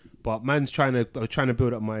 But man's trying to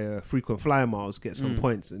build up my frequent flyer miles, get some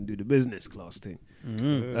points, and do the business class thing.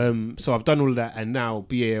 So I've done all of that, and now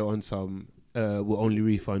BA on some will only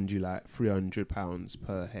refund you like £300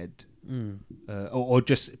 per head, or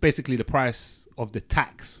just basically the price of the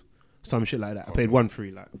tax, some shit like that. I paid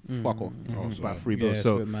 1.3, like fuck off, about £3. Yeah,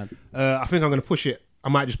 So it's a bit mad. I think I'm gonna push it. I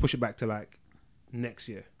might just push it back to like next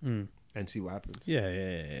year and see what happens.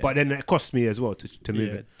 Yeah. But then it costs me as well to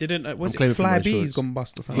move it. Didn't was I'm it claiming for my Flybe's insurance. gone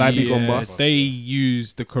bust or something? Fly B gone bust. They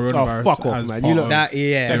used the coronavirus fuck off, as man. part You of That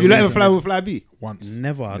Have you let ever fly with Fly B? once.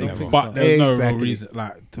 Never. I don't Never. think But so. there's no real Exactly. reason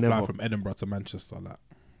like to fly Never. from Edinburgh to Manchester. Like,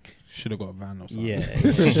 should have got a van or something.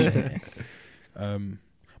 Yeah.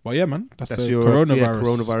 But yeah, man, that's the your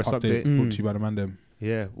coronavirus update. update brought to you by the Mandem.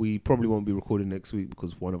 Yeah, we probably w't be recording next week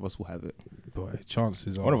because one of us will have it. Boy,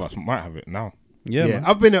 chances are One of us might have it now. Yeah, man.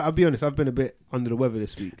 I'll be honest, I've been a bit under the weather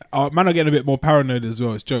this week. Man are getting a bit more paranoid as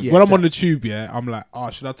well. It's joke. Yeah, When I'm that- on the tube, I'm like,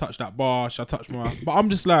 should I touch that bar? Should I touch my? But I'm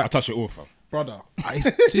just like, I touch it all, fam. brother,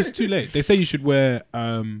 it's too late. They say you should wear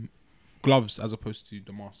gloves as opposed to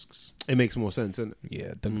the masks. It makes more sense, doesn't it?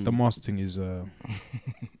 Yeah, the mask thing is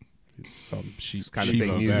it's some sheep kind of sheep fake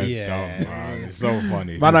out news. there. Yeah. Dumb, man. It's so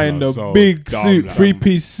funny. Man are in the So big dumb, suit, like.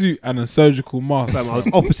 3-piece suit, and a surgical mask. I was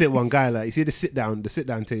opposite one guy. Like, you see the sit down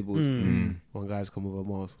tables. One guy's come with a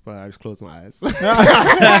mask, but I just closed my eyes. Like,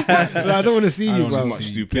 I don't want to see I you, don't bro. wanna much see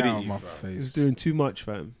you. stupidity, Get out of my fam. It's face. doing too much,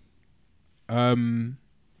 fam.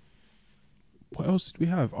 What else did we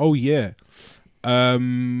have? Oh yeah,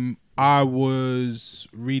 I was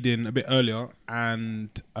reading a bit earlier, and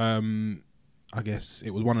I guess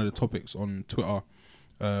it was one of the topics on Twitter,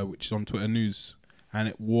 which is on Twitter News, and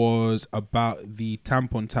it was about the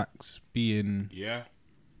tampon tax being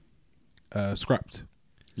scrapped.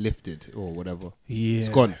 Lifted or whatever. Yeah, It's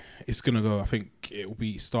gone. It's gonna go. I think it will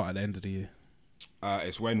be start at the end of the year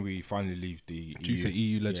It's when we finally leave the due to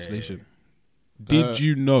EU. EU legislation. Did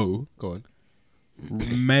you know Go on.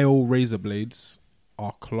 male razor blades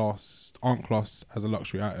aren't classed as a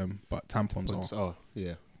luxury item, but tampons are? Oh,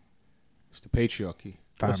 yeah. It's the patriarchy.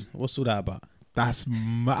 Fam, What's all that about? that's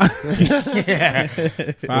mad.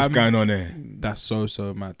 What's Fam, going on there? that's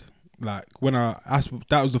so mad. Like when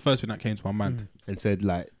that was the first thing that came to my mind. And said,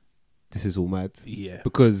 like, this is all mad. Yeah,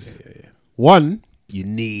 Because, yeah. one, you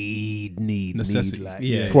need Necessity. like,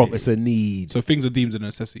 Yeah, it's a need. So things are deemed a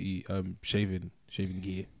necessity. Shaving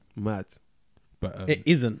gear, Mad. but It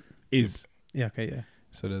isn't. is. Yeah. Okay. Yeah.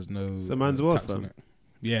 So there's no It's a man's world, tax on fam. it.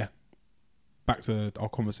 Yeah. Back to our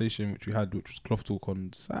conversation which we had, which was cloth talk on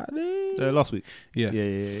Saturday. Last week. Yeah.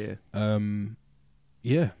 Yeah.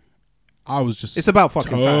 Yeah. I was just It's about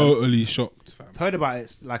fucking time. totally shocked, fam. I've heard about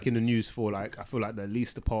it like in the news for like, I feel like at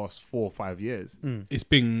least the past 4 or 5 years. It's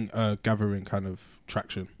been gathering kind of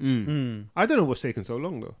traction. I don't know what's taking so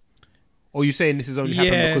long though. Or you saying this is only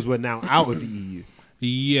happening because we're now out of the EU?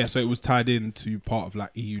 Yeah, so it was tied into part of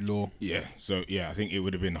like EU law. Yeah, so I think it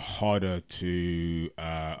would have been harder to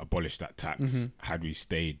abolish that tax had we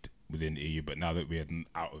stayed within the EU. But now that we're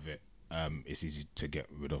out of it, it's easy to get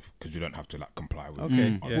rid of because we don't have to like comply with.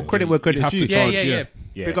 Okay. our Yeah. Well, credit where You'd credit's have to due. charge, Yeah.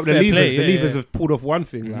 Yeah. Pick up the Fair levers. play, The yeah, levers yeah. have pulled off one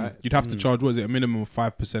thing. Like, You'd have to charge, what is it, a minimum of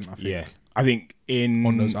 5%, I think, Yeah, I think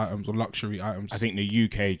on those items or luxury items. I think the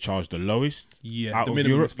UK charged the lowest. yeah, out the of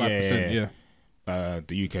minimum Europe, is 5%. Yeah.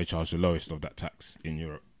 The UK charged the lowest of that tax in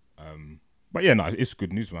Europe. But yeah, no, it's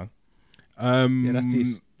good news, man. Yeah, that's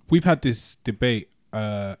decent. We've had this debate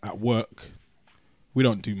at work. We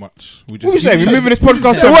don't do much. We just What we say? We're moving this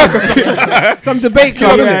podcast to work. some debate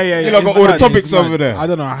club. You lot got all the topics over there. I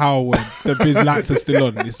don't know how the biz lights are still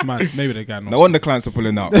on. It's mad. Maybe the guy knows. No wonder clients are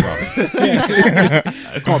pulling out, bro.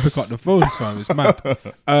 Can't pick up the phones, fam. It's mad.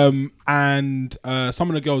 And some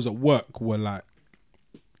of the girls at work were like,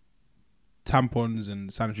 tampons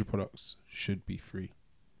and sanitary products should be free.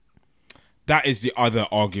 That is the other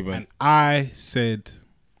argument. And I said,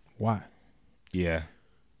 why? Yeah.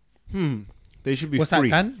 They should be What's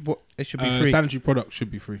free. that? What? It should be free. Sanitary products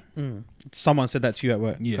should be free. Someone said that to you at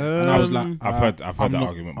work. Yeah. And I was like, I've heard that I'm not,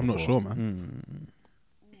 argument I'm not before. sure,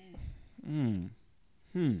 man.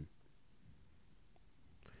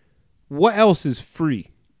 What else is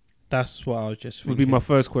free? That's what I was just. Would be thinking. my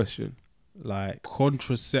first question. Like.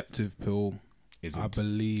 Contraceptive pill, Is I it?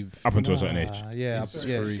 believe. Up until a certain age. Yeah. It's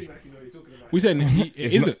Yeah. free. We said it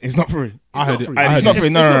isn't. It's not free. I heard it. free. I heard It's not it. free.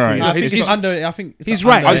 No. It's under. I think. It's He's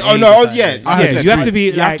like right. under Oh, 18, yeah. I heard Yeah, it's you have free. to be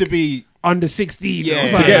You have like to be under 16 Yeah. or To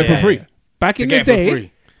something to get like it for that. free. Back to in get the it for day,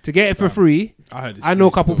 free. to get it for free, I heard it's I know a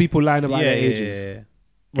free couple still. people lying about Yeah, their yeah, ages. yeah.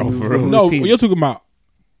 When we- for when we real? was No, teens. you're talking about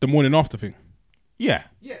the morning after thing. Yeah.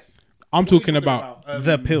 I'm talking about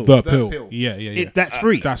The pill. the pill. Yeah. That's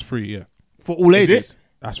free That's free. Yeah, for all Is ages.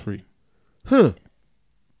 that's free. Huh?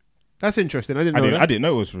 That's interesting. I didn't know that. I didn't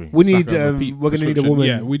know it was free. We It's need. like a repeat We're gonna need a prescription. woman.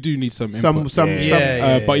 Yeah, we do need some Some. input. Some. Yeah. Some.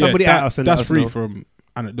 Yeah. But yeah, Somebody at us and let that's us free know. from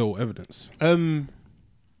anecdotal evidence.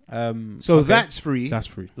 So okay. that's free. That's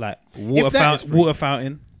free. like If that is free- water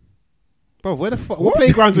fountain. Bro, where the fuck? What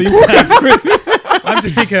playgrounds are you walking through? I'm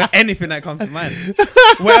just thinking of anything that comes to mind.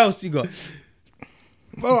 What else you got?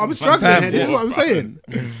 Bro, I'm struggling Fam, here. This is what what I'm saying.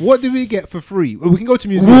 What do we get for free? Well, we can go to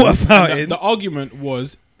museums. Water fountain. The argument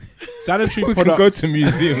was sanitary We can products. go to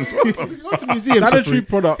museums. We can go to museums. for Sanitary free.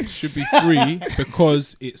 products should be free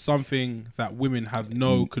because it's something that women have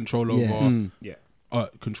no control over.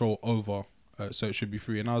 Control over. So it should be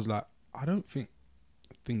free. And I was like, I don't think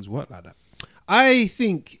things work like that. I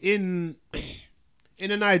think in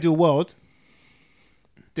an ideal world,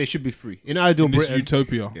 they should be free. In ideal In this Britain,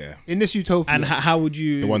 utopia. Yeah. in this utopia, And how would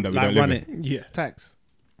you The one that we like, don't live run in. it? Yeah. tax.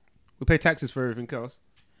 We pay taxes for everything else.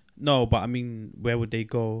 No, but I mean, where would they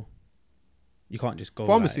go? You can't just go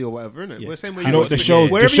Pharmacy like, or whatever, innit? Yeah. We're saying where You know what the shows?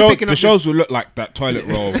 Wherever The, you're show, picking the up shows this- will look like that toilet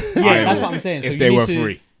roll. Yeah, that's what I'm saying. So If you they need were to-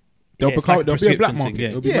 free. There'll it's like be a black prescription market. thing, yeah.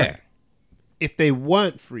 It'll be Yeah. black. if they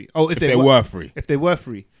weren't free. Oh, If they were free. If they were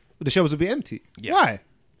free, the shelves would be empty. Yes. Why?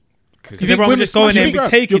 Because everyone would just go in there and be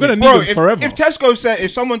taking You're gonna it. need Bro, them forever. if Tesco said,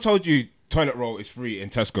 if someone told you toilet roll is free in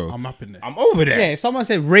Tesco, I'm up in there. I'm over there. Yeah, if someone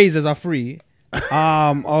said razors are free,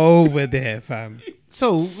 over there, fam.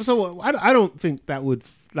 So I don't think that would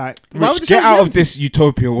like. why would Rich, the get shelves out be of this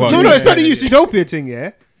utopia world. No, it's not the utopia thing,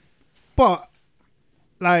 yeah. But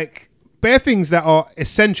like bare things that are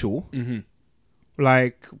essential,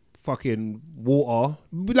 like fucking water,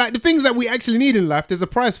 like the things that we actually need in life, there's a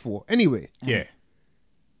price for anyway. Yeah.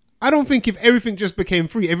 I don't think if everything just became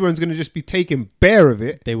free, everyone's gonna just be taking bare of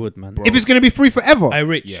it. They would, man. If it's gonna be free forever,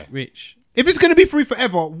 Rich. if it's gonna be free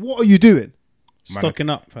forever, what are you doing? Stocking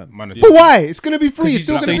up, fam. Man, But why? It's gonna be free. It's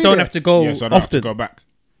still So gonna you be don't there. have to go yeah, so I don't have to often. go back.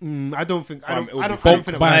 I don't think. I Fam, don't. it'll I be don't. I don't Bulk think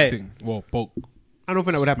that would buying happen. thing. Well, bulk. I don't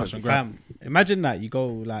think that would happen. Smash and grab. Fam, imagine that you go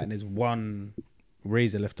like and there's one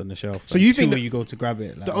razor left on the shelf. So you think two that- you go to grab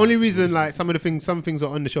it? Like, The only reason, like some things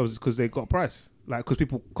are on the shelves, is because they got a price. Like because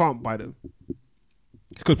people can't buy them.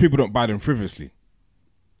 It's because people don't buy them frivolously.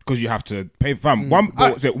 Because you have to pay. Fam,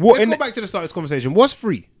 what is it? Let's go back to the start of this conversation. What's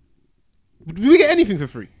free? Do we get anything for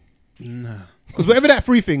free? Nah. Because whatever that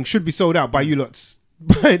free thing should be sold out by you lots,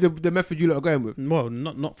 by the method you lot are going with. well,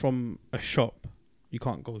 not from a shop. You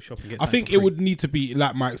can't go shop and get. I something think for it free. would need to be,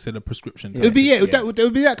 like Mike said, a prescription. It would be that would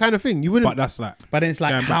be that kind of thing. You wouldn't. But that's like, But then it's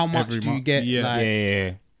like, going how back much every do you month. get? Yeah.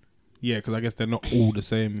 Like, yeah, because I guess they're not all the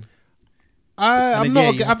same. I'm and not.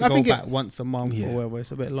 then, you have I to think go it, back once a month Yeah. or whatever.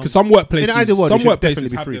 It's a bit long. Because some In either workplaces, world, it should definitely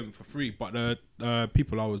be have free. them for free, but the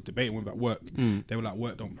people I was debating with at work, they were like,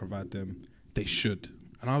 work don't provide them. They should,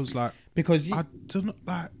 and I was like, Because I don't know,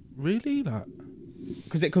 like really, like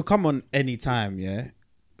because it could come on any time, yeah.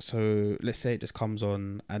 So let's say it just comes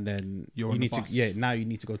on, and then You're you on the need bus. to now you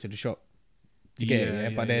need to go to the shop to get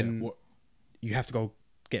it, yeah. But then What- you have to go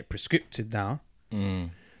get prescripted now.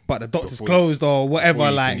 But the doctor's Before closed or whatever, before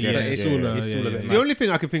you like can get so it, it's yeah, all yeah, it's all a bit. the only thing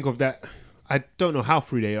I can think of that I don't know how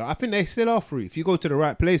free they are. I think they still are free if you go to the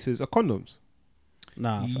right places. Are condoms?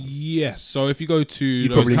 Nah, fam. Yes. So if you go to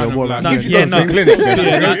those probably kind know of more like, about No, If you yeah, go to no, the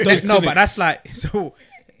clinic, then- no, but that's like so.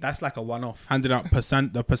 That's like a one-off. handing out the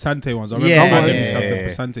Persante ones. I Yeah, remember yeah, them used to have yeah. the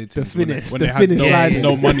Persante The teams when they- Finnish- when the they had Finnish no, slide.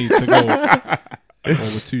 no money to go or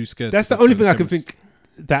were too scared. That's to the go only to thing I can chemist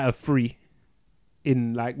think that are free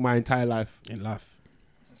in like my entire life. in life.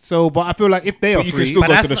 So, but I feel like if they are But you free, can still But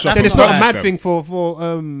go that's to the not- shop. then that's it's and not a purchase mad them. thing for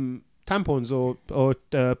tampons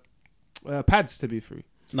or pads to be free.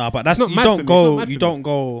 No, but that's not you mad for don't me, it's not go. mad You for don't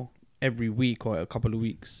go every week or a couple of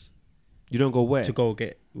weeks You don't go where to go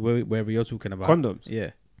get wherever you're talking about condoms.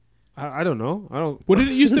 Yeah, I don't know. I don't. What did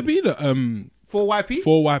it used to be? The 4YP.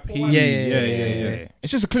 4YP. Yeah.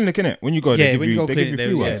 It's just a clinic, innit? When you go, yeah. they give When you go they give you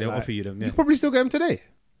clinic, free yeah, ones. they'll Like- offer you them. You Yeah, could probably still get them today.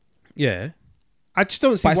 yeah. I just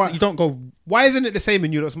don't see But why. you don't go Why isn't it the same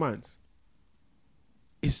in you lot's minds?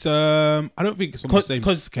 It's I don't think it's on the same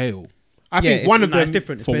 'cause- scale. I Yeah, think it's- one of no, them it's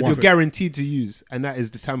different. It's for very one. you're different. guaranteed to use, and that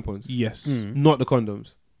is the tampons, Yes. not the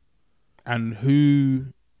condoms. And who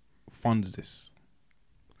funds this?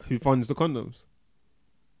 Who funds the condoms?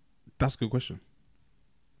 That's a good question.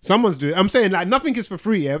 Someone's doing. I'm saying like nothing is for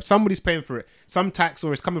free. Yeah, somebody's paying for it. Some tax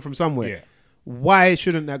or it's coming from somewhere. Yeah. Why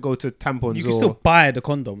shouldn't that go to tampons? You can or still buy the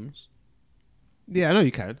condoms. yeah, I know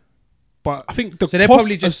you can, but I think the So they're cost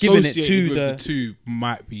probably just giving it associated to with the- two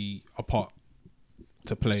might be a part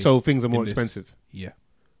to play. so things are more in this. expensive. Yeah,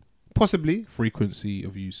 Possibly. frequency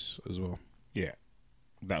of use as well. Yeah,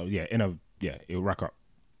 it'll rack up.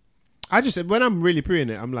 I just when I'm really preying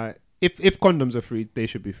it, I'm like, if condoms are free, they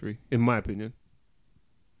should be free, in my opinion.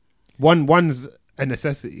 One's a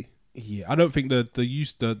necessity. Yeah, I don't think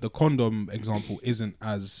the condom example isn't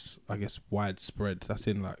as, I guess, widespread. That's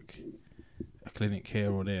in like a clinic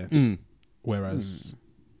here or there. Whereas,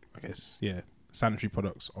 I guess, sanitary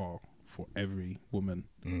products are for every woman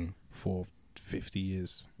for 50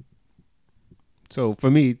 years. So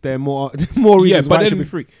for me, there are more reasons why it should be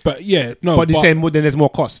free. But you're saying more, then there's more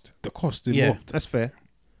cost. The cost involved. That's fair.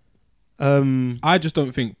 I just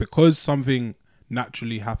don't think because something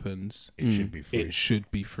naturally happens, It should be free. it should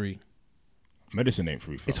be free. Medicine ain't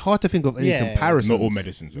free. It's hard to think of any comparisons. Not all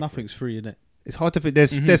medicines. Nothing's free, innit? It's hard to think.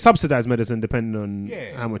 There's subsidized medicine depending on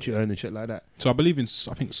how much you earn and shit like that. So I believe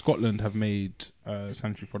I think Scotland have made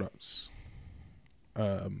sanitary products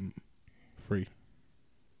free.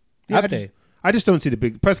 Yeah, Have they? I just don't see the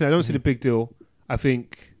big. Personally, I don't see the big deal. I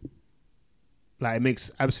think like it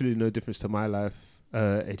makes absolutely no difference to my life.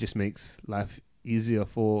 It just makes life easier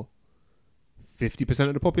for 50%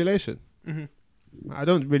 of the population. I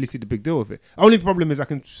don't really see the big deal with it. Only problem is I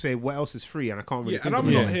can say what else is free, and I can't really. And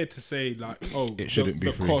I'm not here to say like, It shouldn't be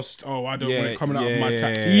the free. cost. Oh, I don't want it coming out of my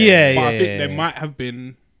tax. Yeah, But yeah, I think yeah, there yeah. might have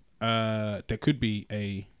been. There could be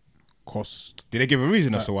a cost Did they give a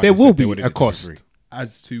reason as to why there they will said they be wanted a it to be cost. free?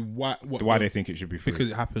 as to Why they think it should be free? because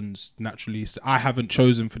it happens naturally. So I haven't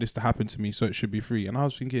chosen for this to happen to me, so it should be free. And I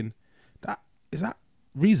was thinking, is that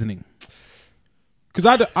reasoning? Because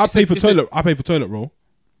I pay for toilet roll.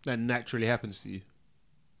 That naturally happens to you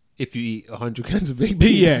if you eat 100 cans of baked But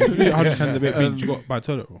beans. yeah, 100 cans of baked beans, you got to buy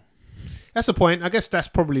toilet roll. That's the point. I guess that's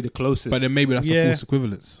probably the closest. But then maybe that's a false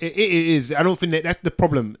equivalence. It is. I don't think that's the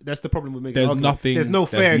problem. That's the problem with making. There's argument. nothing. There's no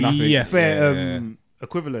fair, nothing. fair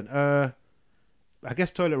equivalent. I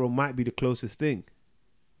guess toilet roll might be the closest thing.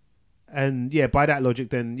 And by that logic,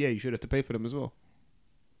 then you should have to pay for them as well.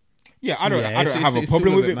 Yeah, I don't it's- have a it's problem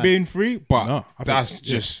still a with bit it mad. being free, but No, I think- that's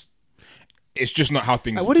just it's just not how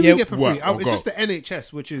things What do we get for work free? or It's go. just the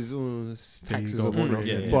NHS, which is it's taxes go or whatnot.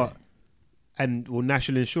 free, But and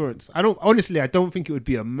national insurance. I don't think it would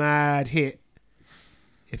be a mad hit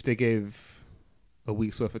if they gave a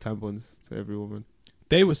week's worth of tampons to every woman.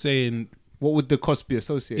 They were saying What would the cost be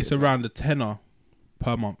associated? it's around a tenner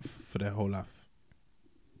per month for their whole life.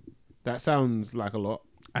 That sounds like a lot.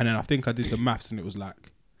 And then I think I did the maths and it was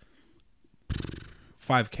like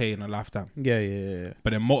 5k in a lifetime. Yeah.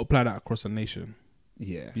 But then multiply that across a nation,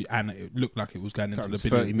 Yeah. and it looked like it was going into Times the 30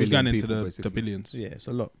 billions. It was million going into people, the basically. billions. Yeah, it's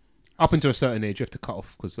a lot. Up until a certain age, you have to cut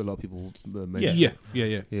off because a lot of people.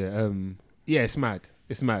 Yeah. It's mad.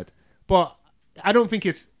 It's mad. But I don't think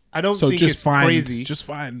it's. I don't So think just it's find crazy. just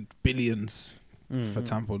find billions for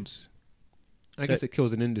tampons. I guess it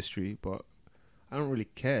kills an industry, but I don't really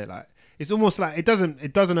care. Like it's almost like it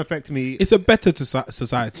doesn't affect me. It's a better to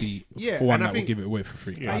society Yeah, for one and I that will think- give it away for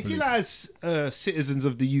free. I I feel believe. like as citizens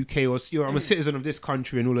of the UK, or I'm a citizen of this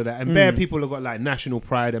country and all of that, and bare people have got like national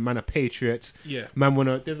pride and man are patriots. Yeah. Man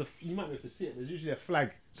wanna. You might be able to see it. There's usually a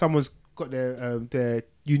flag. Someone's got their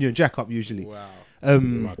Union Jack up usually. Wow.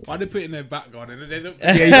 Um, Why they put it in their back garden and they don't?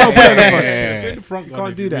 yeah, you can't put it on the front. Put it in the front You garden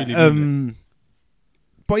can't if do you that. really mean it.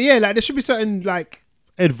 But yeah, like there should be certain like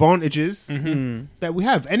advantages that we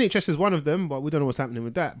have. NHS is one of them, but we don't know what's happening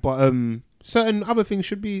with that. But certain other things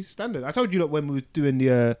should be standard. I told you that when we were doing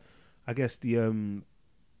the,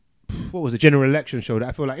 what was the general election show, that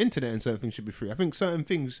I feel like internet and certain things should be free. I think certain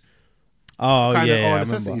things Oh, kind of yeah, are I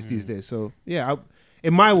necessities remember. these days. So yeah,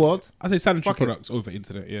 in my world, I say sanitary Fuck it. products over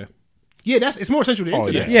internet. Yeah. it's more essential than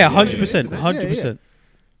internet. Yeah, It's 100%. internet. 100%.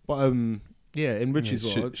 But in Richie's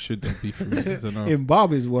world, Should they be free? I don't know. in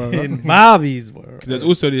Barbie's world, In Barbie's world. Because there's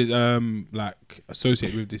also the like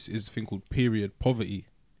associated with this is a thing called period poverty,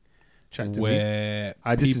 Chat to me. where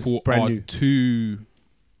This is people brand are new. too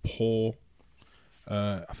poor.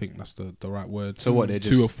 I think that's the right word. So what, they're to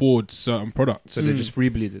just- afford certain products. So they're just free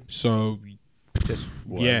bleeding. So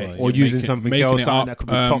yeah, Or you're using something making else it out up. that could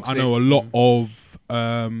be I toxic. know a lot of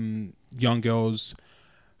young girls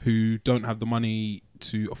who don't have the money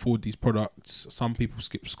to afford these products. Some people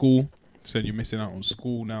skip school, so you're missing out on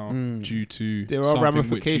school now due to There are something which you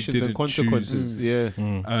ramifications and didn't consequences. choose.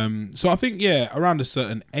 Yeah. So I think around a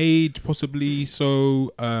certain age, possibly.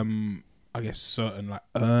 So I guess certain like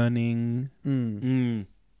earning,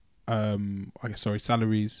 I guess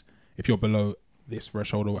salaries. If you're below this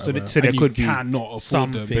threshold or whatever, so there and could be you cannot afford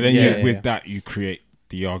something. them. But then Yeah. with that, you create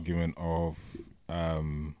the argument of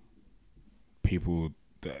people.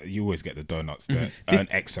 You always get the donuts that earn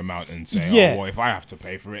X amount and say, Yeah. "Oh, well, if I have to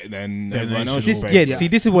pay for it, then Then everyone they else should should all pay." Yeah, for see,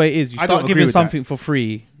 it." this is what it is. You I don't start agree giving with that. something for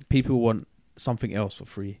free, people want something else for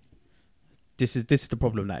free. This is the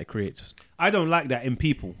problem that it creates. I don't like that in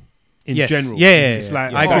people in Yes. general. Yeah, It's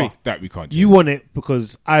like I agree. oh, that we can't. you want it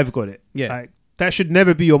because I've got it. Yeah. Like that should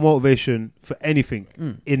never be your motivation for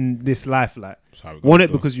anything in this life. Like, how it want goes, it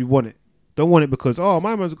though. because you want it. Don't want it because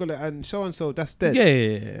my man's got it and so that's dead.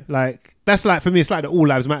 Yeah. Like, that's like, for me, it's like the all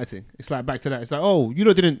lives matter thing. It's like back to that. It's like,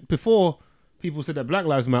 didn't before people said that Black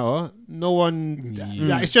Lives Matter. No one.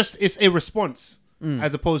 Like, it's a response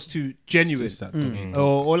as opposed to genuine. It's that doggy.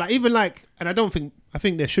 Or like even like, and I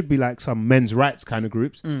think there should be like some men's rights kind of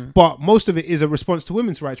groups, but most of it is a response to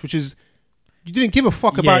women's rights, which is you didn't give a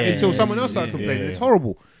fuck about it until someone else started complaining. It's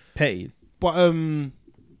horrible. Petty. But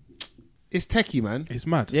it's techie, man. It's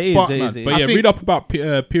mad. Yeah, it is, But- it is, But it yeah, is. I think- read up about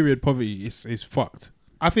period poverty. It's fucked.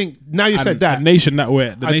 I think now you said that, A nation that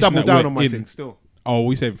we're the I nation double that down we're on my in. thing still. Oh,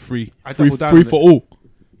 we said free. I Free, double down free on for it. all.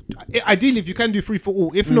 Ideally, if you can do free for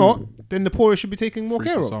all, if not, then the poor should be taken more Free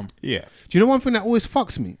care for of. some. Yeah. Do you know one thing that always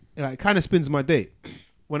fucks me? Like, kind of spins my day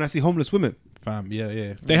when I see homeless women. Fam, yeah.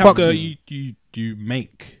 They Fucks have to. me. You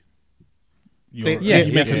make. Your, They-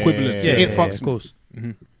 you make equivalents. It fucks of me. course.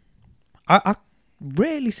 I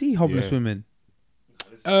rarely see homeless women.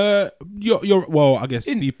 You're well. I guess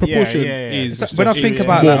the proportion is When I think is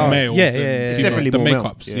about more that, male. yeah, than yeah, yeah. It's female. definitely the more male.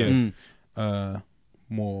 makeups. Yeah.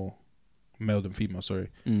 More male than female. Sorry,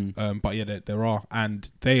 but yeah, there are, and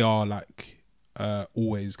they are like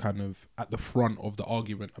always kind of at the front of the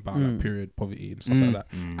argument about like period poverty and stuff like that.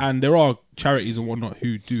 And there are charities and whatnot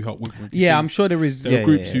who do help women with these Yeah, I'm things. sure there is. There are yeah,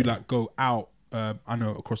 groups yeah, who like go out. I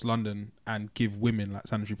know across London and give women like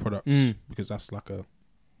sanitary products because that's like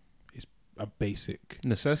it's a basic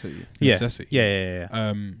Necessity. necessity.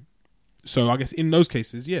 Yeah. So I guess in those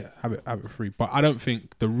cases, have it free. But I don't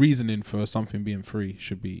think the reasoning for something being free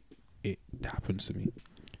should be it happens to me.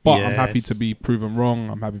 But I'm happy Yes. to be proven wrong.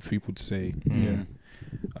 I'm happy for people to say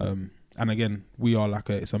and again, we are like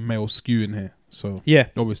it's a male skew in here. So Yeah.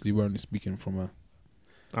 obviously we're only speaking from a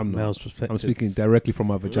I'm not. Male's perspective. I'm speaking directly from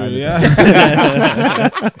my vagina.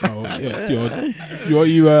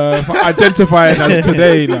 You identifying as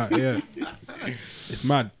today, like, it's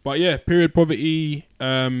mad. But yeah, period poverty,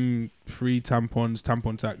 free tampons,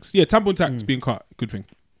 tampon tax. Yeah, tampon tax being cut, good thing.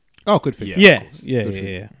 Oh, good thing. Yeah.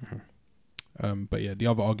 But yeah, the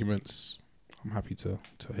other arguments, I'm happy to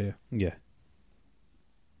hear. Yeah.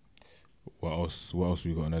 What else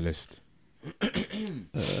we got on the list?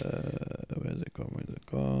 Where's it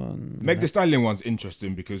gone? Meg Thee Stallion one's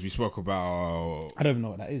interesting because we spoke about I don't even know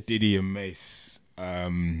what that is. Diddy and Mace a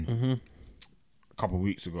couple of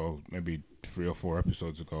weeks ago, maybe 3 or 4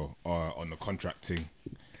 episodes ago, on the contracting.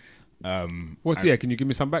 Can you give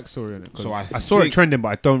me some backstory on it? 'Cause So I saw it think- trending, but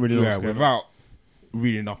I don't really know. Yeah, what's going on. without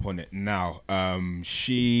reading up on it now,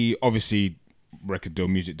 she obviously record deal,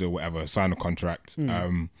 music deal, whatever, signed a contract.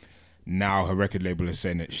 Now her record label is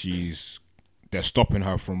saying that they're stopping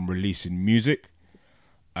her from releasing music.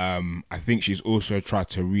 I think she's also tried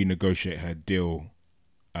to renegotiate her deal,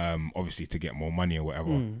 obviously to get more money or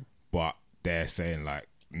whatever. But they're saying like,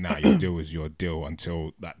 nah, your deal is your deal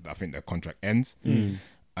until that. I think the contract ends. There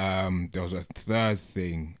was a third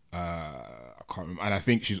thing, I can't remember, and I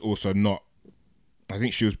think she's also not. I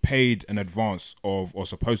think she was paid an advance or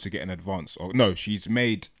supposed to get an advance. No, she's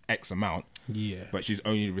made X amount. Yeah, But she's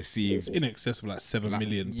only received it's in excess of like 7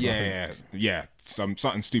 million. I think.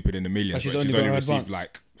 something stupid in the millions. But she's But only she's got only her received advance.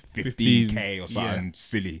 like 15k or something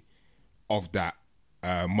silly of that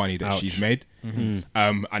money that she's made. And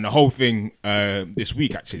the whole thing this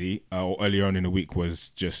week actually, or earlier on in the week,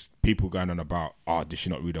 was just people going on about, did she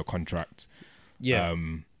not read her contract? Yeah.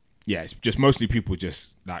 It's just mostly people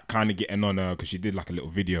just like kind of getting on her because she did like a little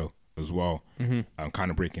video as well,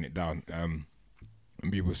 kind of breaking it down.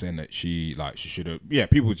 And people saying that she should have. Yeah,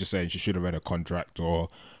 people were just saying she should have read a contract, or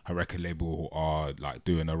her record label are like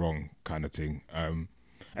doing her wrong kind of thing. And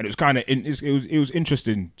it was kind of it was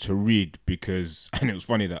interesting to read because, and it was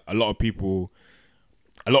funny that a lot of people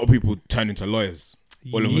turn into lawyers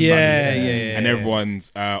all of a sudden, and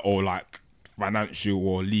everyone's or like financial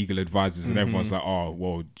or legal advisors, and everyone's like, oh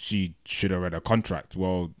well, she should have read a contract.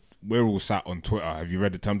 Well, we're all sat on Twitter. Have you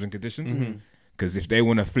read the terms and conditions? Because if they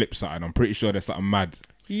want to flip something, I'm pretty sure there's something mad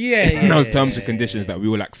in those terms and conditions that we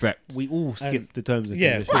will accept. We all skip the terms and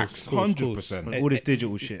Yeah, conditions. of course, 100%. All this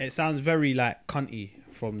digital shit. It sounds very like cunty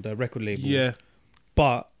from the record label. Yeah,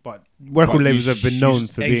 But But record labels have been known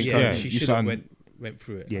for being yeah, cunty. she you should have sound- went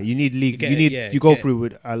through it. Yeah, you need legal. You get it, You go get through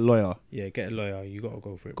with a lawyer. Yeah, get a lawyer. You got to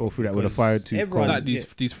go through it. Go through that with a Because fire tooth everyone- comb. like these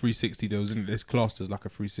 360 deals, isn't it? It's classed as like a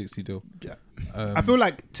 360 deal. Yeah. Um, I feel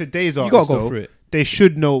like today's You artists, got to go though, through it. they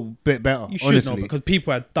should know a bit better. You should honestly, know because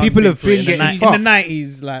people have done. People have through it been getting in fucked. the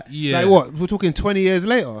 90s. Like yeah, like what we're talking 20 years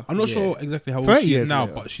later. I'm not Yeah. sure exactly how old 30 she is years now,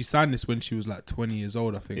 later. but she signed this when she was like 20 years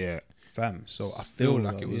old, I think. Yeah, Fam. So I Still, feel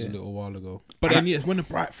like though, it was yeah. a little while ago. But then when the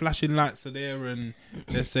bright flashing lights are there and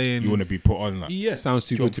they're saying You want to be put on, like, yeah, Sounds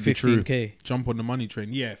too good to be true. 15K. jump on the money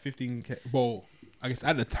train. Yeah, 15K. Well, I guess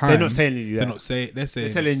at the time They're not telling you that. They're not saying. They're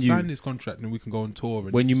saying telling you- sign this contract and we can go on tour.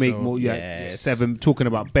 And When you make sell. more, Yes. 7 talking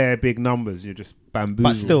about bare big numbers, you're just bamboozled.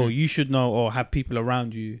 But still, you should know or have people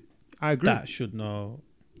around you I agree. that should know.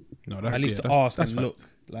 no, that's At least yeah, to that's- ask that's and fact. look.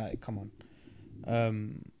 Like, come on.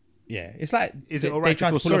 Yeah, it's like Is it they, alright they to tried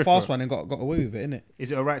feel to pull a sorry fast for it? one and got away with it, innit?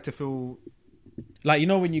 Is it alright to feel? Like, you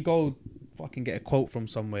know, when you go fucking get a quote from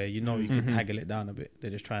somewhere, you know you Mm-hmm. can haggle it down a bit.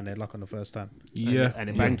 They're just trying their luck on the first time. Yeah, and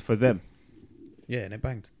it banged for them. Yeah, and they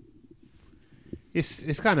banged.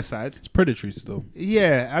 It's kind of sad. it's predatory still.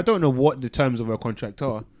 Yeah, I don't know what the terms of our contract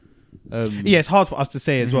are. Yeah, it's hard for us to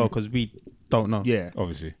say as well because we don't know. Yeah,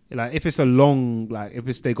 obviously. like if it's a long, like if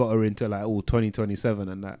it's they got her into like 2027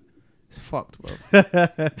 and that, it's fucked, bro.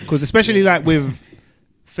 Because especially like with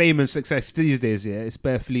fame and success these days, yeah, it's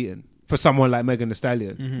bare fleeting for someone like Megan Thee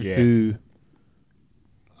Stallion, Yeah. who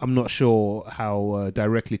I'm not sure how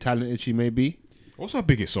directly talented she may be. What's her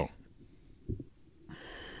biggest song?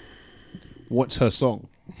 What's her song?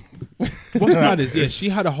 What's mad is she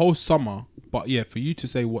had a whole summer, but yeah, for you to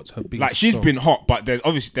say what's her biggest Like, she's song, been hot, but there's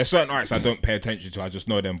certain artists I don't pay attention to. I just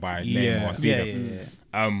know them by name Yeah. or I see Yeah, them.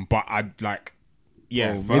 yeah. But I like,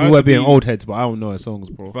 yeah. Bro, for maybe her we're to being be- old heads, but I don't know her songs,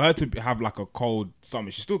 bro. For her to have like a cold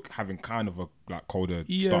summer, she's still having kind of a like colder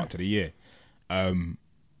Yeah. start to the year. And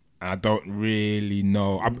I don't really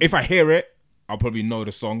know. If I hear it, I'll probably know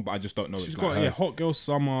the song, but I just don't know. she's it's got like hers. Hot Girl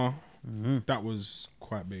Summer. That was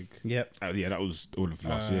quite big. Yep. Yeah, that was all of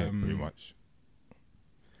last year, pretty much.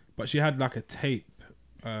 But she had like a tape,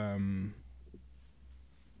 and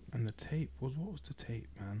the tape was what was the tape,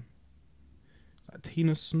 man? Like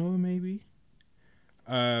Tina Snow, maybe.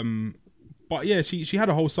 But yeah, she had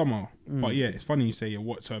a whole summer. But yeah, it's funny you say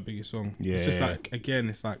what's her biggest song. It's just Yeah. like again,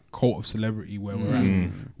 it's like cult of celebrity where we're at,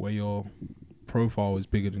 where your profile is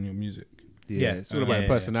bigger than your music. Yeah, Yeah. it's all about Yeah.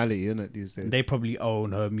 personality, isn't it, these days? They probably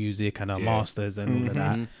own her music and her Yeah. masters and all of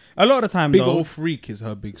that. A lot of the time, Big though, Old Freak is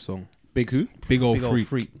her big song. Big who? Big Old Big Old Freak.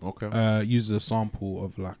 Freak. Okay. Uses a sample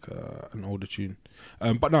of like an older tune,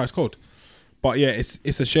 but no, it's cold. But yeah,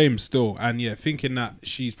 it's a shame still, and yeah, thinking that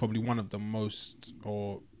she's probably one of the most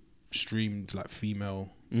or streamed like female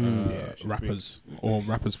rappers or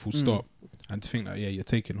rappers full stop, and to think that you're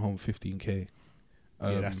taking home 15K.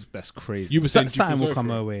 Yeah, that's crazy. You were saying something will come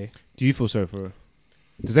her. her way. Do you feel sorry for her?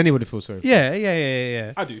 Does anybody feel sorry for her?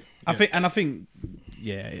 Yeah. I do. I think,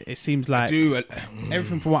 it seems like Do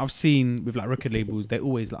everything from what I've seen with like record labels, they're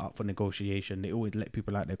always like up for negotiation. They always let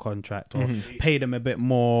people out their contract or pay them a bit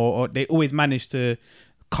more, or they always manage to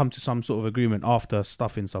come to some sort of agreement after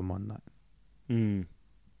stuffing someone. Like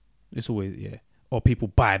it's always or people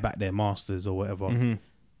buy back their masters or whatever.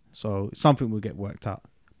 So something will get worked out.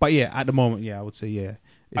 But yeah, at the moment, I would say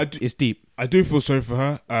it's deep. I do feel sorry for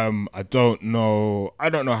her. I don't know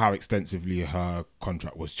how extensively her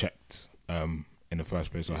contract was checked in the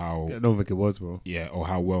first place, or how I don't think it was, bro. or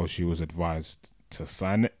how well she was advised to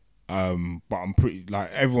sign it. But I'm pretty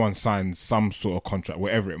like everyone signs some sort of contract,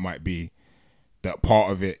 whatever it might be. That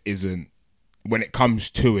part of it isn't, when it comes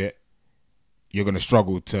to it, you're gonna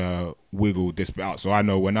struggle to wiggle this bit out. So I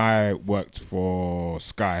know when I worked for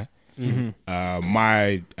Sky,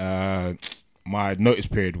 my notice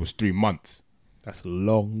period was 3 months. That's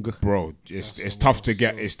long, Bro, it's tough to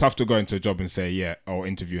get. It's tough to go into a job and say or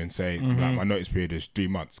interview and say like my notice period is 3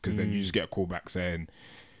 months, because then you just get a call back saying,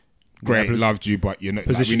 "Great, Yeah, loved you, but you're not. Like,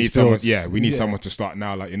 we position's need someone. filled. Yeah, we need someone to start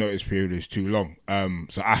now. Like your notice period is too long.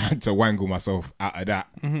 So I had to wangle myself out of that.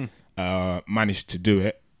 Managed to do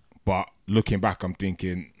it, but looking back, I'm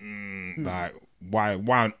thinking like, why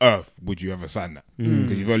on earth would you ever sign that?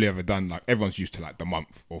 Because you've only ever done like everyone's used to like the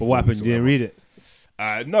month. Or but what happened? You didn't read it.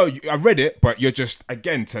 No, I read it, but you're just,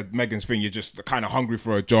 again, to Megan's thing, you're just kind of hungry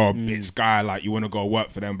for a job. It's Sky, like you want to go work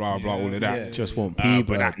for them, blah, blah, all of that. Just want people.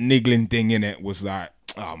 But that niggling thing in it was like,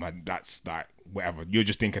 oh man, that's like, whatever. You're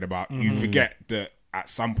just thinking about, you forget that at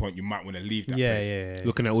some point you might want to leave that place.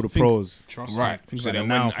 Looking at all the pros. Right. Think So about then it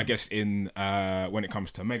now. when, I guess when it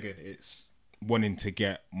comes to Megan, it's wanting to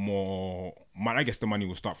get more money. I guess the money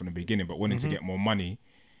will start from the beginning, but wanting to get more money.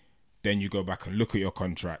 Then you go back and look at your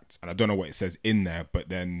contract, and I don't know what it says in there, but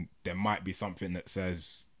then there might be something that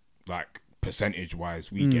says like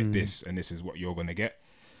percentage-wise, we get this, and this is what you're gonna get.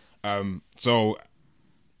 So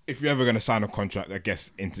if you're ever gonna sign a contract, I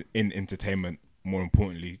guess in entertainment, more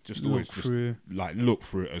importantly, just always just like look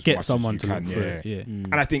through it as Get much someone as you to can. look through it. Yeah.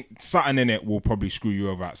 And I think something in it will probably screw you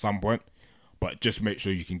over at some point, but just make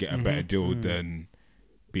sure you can get a better deal than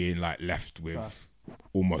being like left with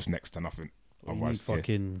almost next to nothing. You need Otherwise,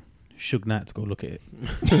 fucking Suge Knight to go look at it.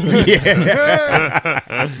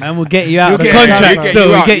 yeah. Man, we'll get you out of the We'll contract. get Still, you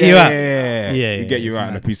we'll out. get you out. Yeah, Yeah, we get you it's out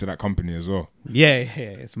and a mad. piece of that company as well. Yeah,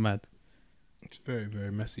 it's mad. It's very,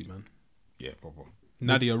 very messy, man. Yeah, proper.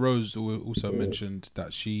 Nadia Rose also mentioned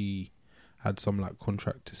that she had some like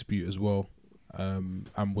contract dispute as well, and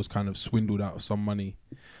was kind of swindled out of some money.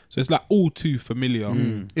 So it's like all too familiar.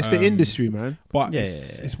 It's the industry, man. But Yeah.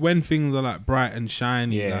 it's when things are like bright and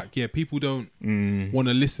shiny. Yeah. Like people don't want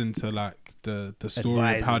to listen to like the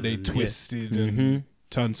story of how they Advisors and- twisted and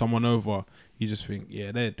turned someone over. You just think,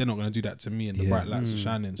 they're not going to do that to me, and the bright lights are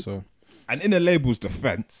shining. So And in a label's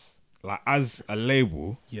defense, like as a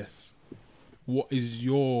label, yes. What is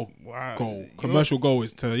your wow, goal? Commercial goal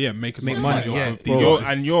is to make Make money money, off of yeah. these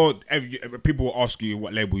artists. people will ask you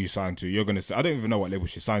what label you signed to. You're gonna say, I don't even know what label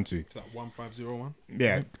she signed to. Is that 1501?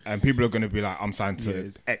 Yeah, and people are gonna be like, I'm signed to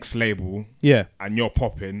Yes. X label, Yeah. and you're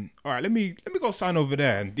popping. All right, let me go sign over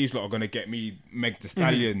there, and these lot are gonna get me Meg Thee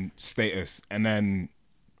Stallion status, and then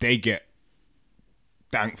they get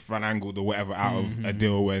finagled or whatever out of a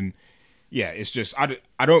deal. When it's just I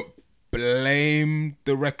don't blame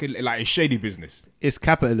the record, like it's shady business. It's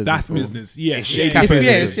capitalism. That's bro. business. Yeah. It's shady capitalism.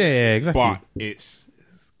 business. Yeah, exactly. But it's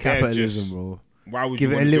they're Capitalism, just- bro. Why would Give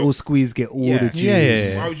you it a wanna do little squeeze, get all the juice.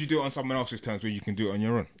 Yeah. Why would you do it on someone else's terms when you can do it on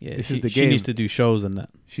your own? Yeah, This she, is the she game. needs to do shows and that.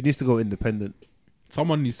 She needs to go independent.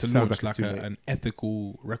 Someone needs to Sounds launch like like, it's too late. an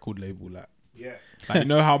ethical record label. Like Yeah. you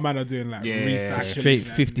know how man are doing like Yeah. recycling. Straight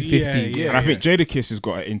and- 50-50. Yeah, And I think Jadakiss has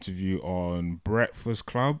got an interview on Breakfast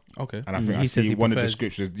Club. Okay. And I think He I says see he one of the prefers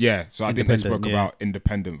scriptures. Yeah. So I think they spoke independent, yeah. about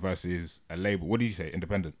independent versus a label. What did you say?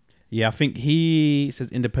 Independent? Yeah, I think he says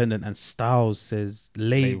independent and Styles says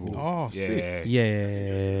label. Oh, sick.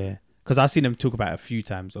 Yeah. Because I've seen them talk about it a few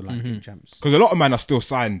times on like Drink Champs. Because a lot of men are still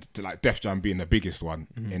signed to like Def Jam being the biggest one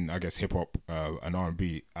in, I guess, hip hop and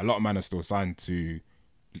R&B. A lot of men are still signed to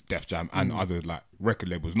Def Jam and other like record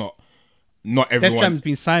labels. Not everyone. Def Jam's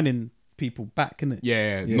been signing people back, innit?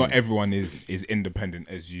 Yeah, not everyone is independent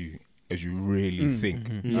as you really think.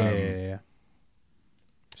 Yeah.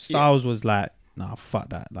 Styles was like, nah, fuck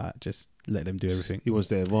that. Like, just let them do everything. He wants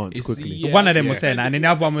to advance It's- quickly. yeah. One of them was saying that, and then the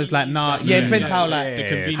other one was like, nah. Yeah, it depends how like The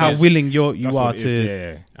convenience. how willing you That's are what it is, to.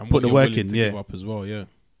 yeah. And put what the you're work willing in, to yeah. give up as well. Yeah.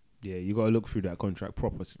 Yeah, you got to look through that contract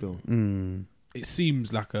proper still. It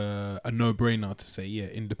seems like a no-brainer to say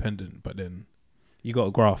independent, but then You got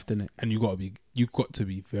to graft, innit? and you got to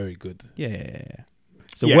be very good. Yeah.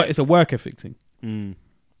 So Yeah. it's a work ethic thing.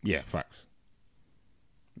 Yeah, facts.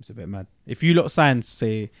 It's a bit mad. If you lot signed,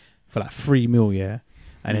 say, for like 3 mil, yeah,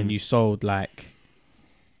 and then you sold like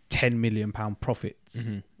 £10 million profits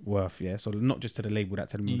worth, yeah. So not just to the label, that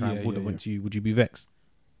 £10 million would have went to you. Would you be vexed?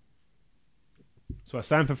 So I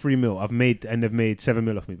signed for 3 mil. They've made 7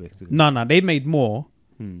 mil off me basically. No, they made more,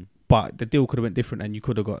 but the deal could have went different, and you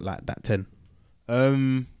could have got like that 10.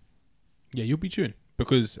 Yeah, you'll be chewing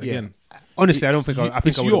because again, honestly, I don't it's think you- I think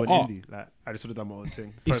it's I would your have went art. indie. Like I just would have done my own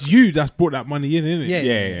thing. it's you that's brought that money in, isn't it?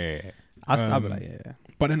 Yeah. I'd be like, yeah.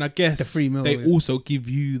 But then I guess The 3 mil they is- also give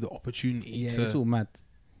you the opportunity It's to. all mad.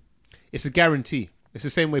 It's a guarantee. It's the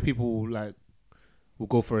same way people like will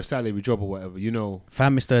go for a salary job or whatever. You know,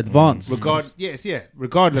 Fam, Mr. Advance.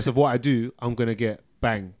 regardless of what I do, I'm gonna get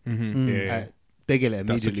bang. Yeah. They get it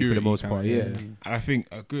That immediately for the security most kinda, part. yeah. Yeah. And I think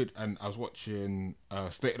a good, and I was watching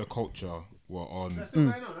State of the Culture were on.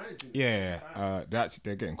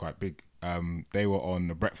 They're getting quite big. They were on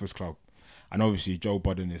the Breakfast Club, and obviously Joe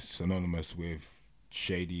Budden is synonymous with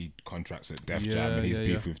shady contracts at Def Jam and his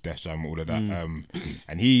beef with Def Jam, all of that.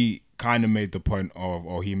 And he kind of made the point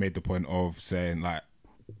of saying like,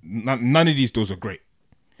 none of these deals are great.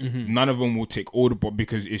 None of them will tick all the boxes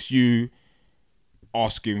because it's you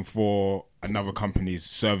asking for another company's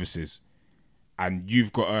services, and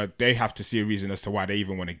they have to see a reason as to why they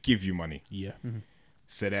even want to give you money. Yeah.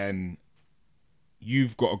 So then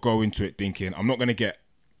you've got to go into it thinking, I'm not going to get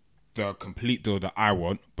the complete deal that I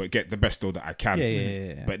want, but get the best deal that I can.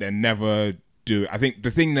 Yeah. But then never do it. I think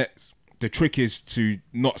the trick is to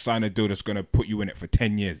not sign a deal that's going to put you in it for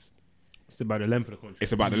 10 years. It's about the length of the contract.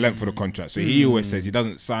 It's about the length of the contract. So he always says he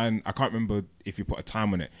doesn't sign, I can't remember if he put a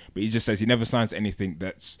time on it, but he just says he never signs anything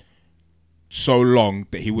that's so long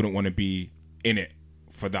that he wouldn't want to be in it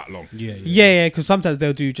for that long. Yeah, because sometimes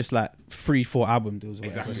they'll do just like 3-4 album deals or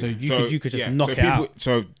whatever. So you could just knock it out.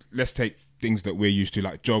 So let's take things that we're used to,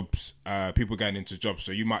 like jobs, people going into jobs.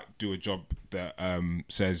 So you might do a job that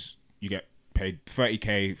says you get paid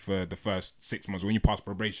 30k for the first 6 months. When you pass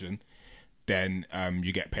probation, then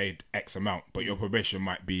you get paid X amount, but your probation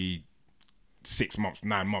might be 6 months,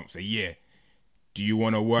 9 months, a year. Do you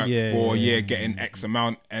want to work for a year getting X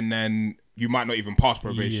amount and then you might not even pass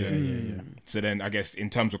probation. Yeah. So then I guess in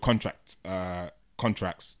terms of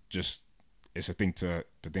contracts, just it's a thing to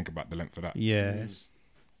think about the length of that. Yes.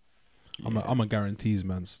 I'm a guarantees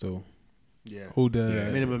man still. Yeah. All the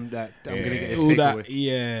Minimum that I'm gonna get. all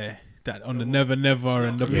that, that on the never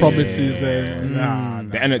and the promises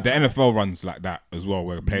and The NFL runs like that as well,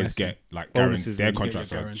 where players Massive. get like Bonuses their and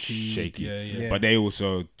contracts are guaranteed. shaky. Yeah. But they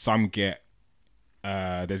also some get.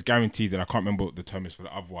 There's guaranteed, and I can't remember what the term is for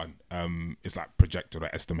the other one. It's like projected or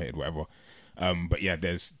estimated, whatever. But yeah,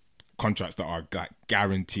 there's contracts that are like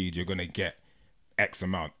guaranteed. You're gonna get X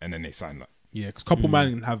amount, and then they sign that. Yeah, because a couple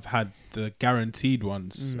man have had the guaranteed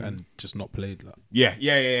ones and just not played. Like,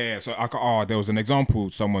 Yeah. So there was an example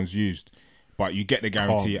someone's used, but you get the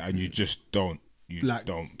guarantee and you just don't. You like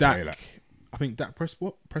don't Dak, play that. I think Dak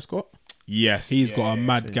Prescott. Yes, He's got a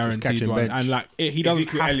mad guaranteed catching one, bench. and like he doesn't.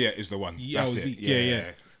 Ezekiel Elliott is the one. That's it.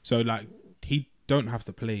 Yeah. So like he don't have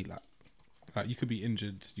to play. Like you could be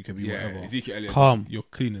injured, you could be whatever. Ezekiel Elliott, Calm. You're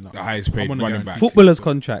cleaning up. the highest paid I'm on a running guarantee. back. Footballers'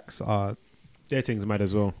 contracts are Their thing's mad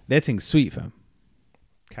as well. their thing's sweet, fam.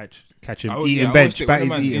 Catch him Oh, eating yeah, I bench. always Bat think is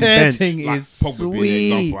when a eating man's Their bench. thing Like, is Pogba being an sweet.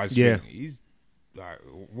 example, I just Yeah. think he's like,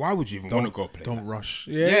 why would you even want to go play? Don't that? rush.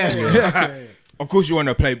 Yeah. Of course you want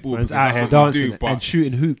to play ball Man's because out that's here what you dancing do, but and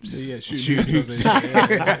shooting hoops. Shoot hoops.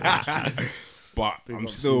 but I'm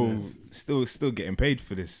still getting paid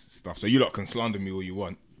for this stuff. So you lot can slander me all you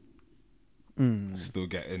want. Still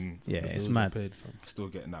getting Yeah, it's mad. still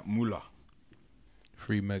getting that moolah.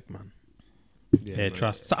 Free Meg, man. Yeah,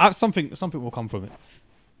 trust. So something will come from it.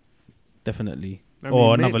 Definitely. I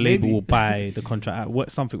Or mean, another label maybe. will buy the contract.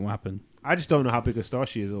 Something will happen. I just don't know how big a star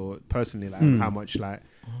she is, or personally, like how much, like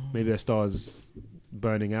maybe a star's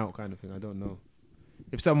burning out, kind of thing. I don't know.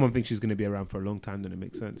 If someone thinks she's going to be around for a long time, then it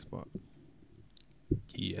makes sense. But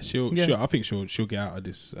Yeah, she'll. I think she'll get out of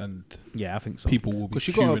this, and Yeah, I think so. people will be because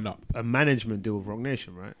she queuing got up. a management deal with Rock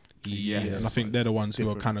Nation, right? Yeah, and I think they're the ones who are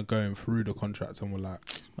different. kind of going through the contracts and were like,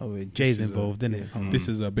 Oh, Jay's is a- involved, isn't it? "This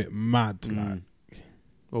is a bit mad." Like,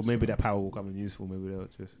 Or maybe that power will come in useful. Maybe they'll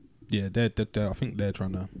just. yeah, they're I think they're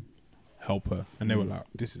trying to help her, and they were like,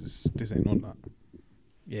 "This ain't on that."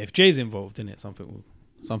 Yeah, if Jay's involved in it, something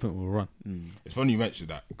will run. It's funny you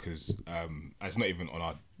mentioned that because it's not even on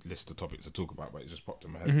our list of topics to talk about, but it just popped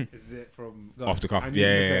in my head. Is it from Off the cuff, I knew you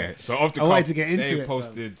were gonna say it. So off the I cuff, wanted to get into they it,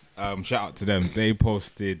 posted. Shout out to them. They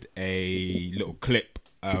posted a little clip,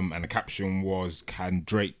 and the caption was, "Can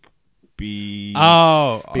Drake be?"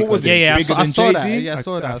 Oh, What was it? Yeah, Bigger I than saw that. Jay-Z? Yeah, I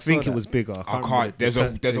saw that. I think it was bigger. I remember can't. There's the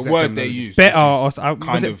a exact word they terminology. used. Better. which is Or, kind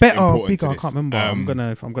was it of better or important to bigger? I this. can't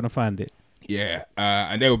remember. I'm gonna find it. Yeah,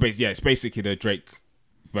 and they were basically it's basically the Drake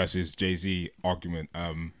versus Jay-Z argument.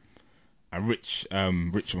 And Rich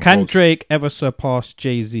and Can Foles- Drake ever surpass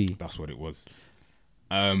Jay-Z? That's what it was.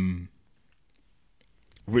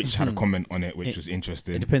 Rich had a comment on it, which was It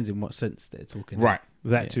interesting. depends in what sense they're talking. Right,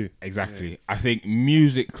 That Yeah. too. exactly. I think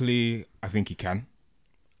musically, I think he can.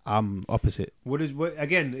 I'm opposite. What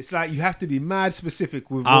again? It's like you have to be mad specific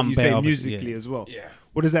with what I'm you better say opposite, musically yeah. as well. Yeah,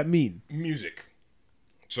 What does that mean? music.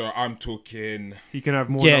 So I'm talking. He can have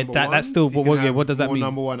more. Yeah, number that's ones? still- He what- can yeah, have what does that more mean?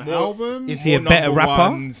 Number one More- albums. Is he a more better number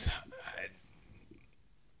rapper? ones.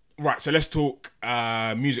 Right, so let's talk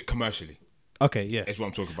music commercially. Okay, yeah. Is what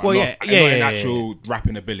I'm talking about. Well, not, yeah, not yeah, in yeah, actual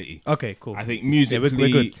rapping ability. Okay, cool. I think Yeah, musically, we're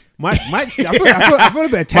good. Mike, I feel a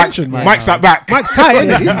bit of tension, man. Mike sat back. Mike's tight,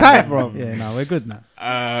 isn't he? He's tight, bro. Yeah, no, we're good now.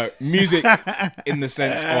 Music in the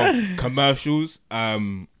sense of commercials,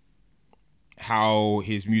 how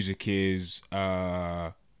his music is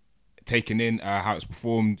taken in, how it's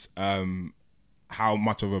performed, how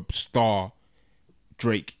much of a star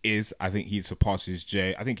Drake is. I think he surpasses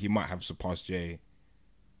Jay. I think he might have surpassed Jay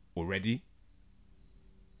already.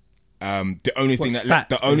 The only thing stats,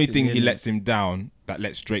 the only thing basically, he innit? lets him down, that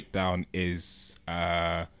lets Drake down, is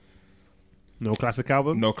No classic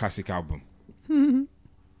album. no classic album.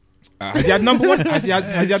 Has he had number one? Has he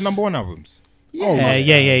had number one albums? Yeah.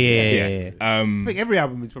 I think every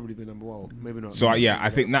album has probably been number one. Maybe not. So I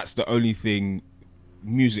think that's the only thing,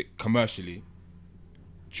 music commercially,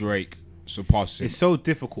 Drake surpasses him. It's so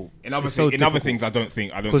difficult. In other It's so things, difficult. I don't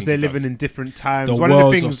think because they're he living does. in different times. The One of the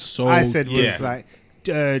worlds things are so I said was different.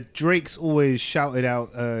 like Drake's always shouted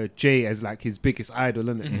out Jay as like his biggest idol,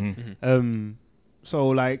 isn't it? Mm-hmm. So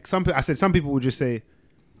like some people would just say,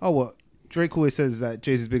 "Oh, what Drake always says that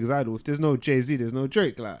Jay's his biggest idol. If there's no Jay-Z, there's no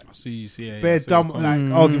Drake." Like See, bare dumb like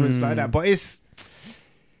arguments like that. But it's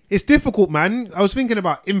difficult, man. I was thinking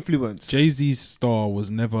about influence. Jay-Z's star was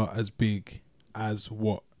never as big as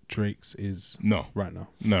what Drake's is No, right now.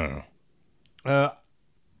 no.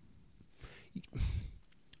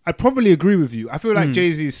 I probably agree with you. I feel like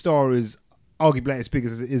Jay-Z's star is arguably as big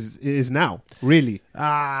as it is now. Really,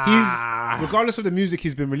 he's regardless of the music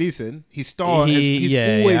he's been releasing, he's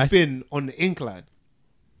always been on the incline.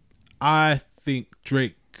 I think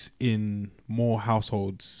Drake's in more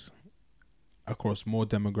households across more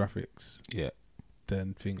demographics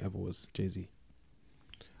than Thing ever was Jay-Z.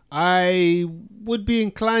 I would be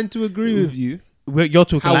inclined to agree with you. You're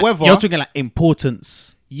talking However, you're talking like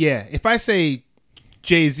importance. Yeah, if I say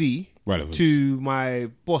Jay-Z Relevance. to my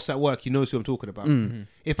boss at work, he knows who I'm talking about.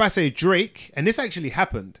 If I say Drake, and this actually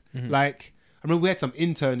happened, like I remember we had some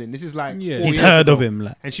intern in. This is like 4 He's years heard ago, of him,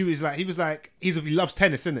 like. and he was like, he loves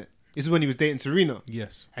tennis, isn't it? This is when he was dating Serena.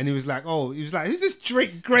 Yes. And he was like, who's this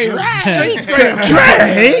Drake Graham? Drake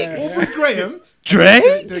Graham. Aubrey Graham.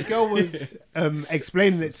 Drake? The girl was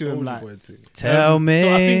explaining it to him like, tell me.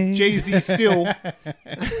 So I think Jay-Z still...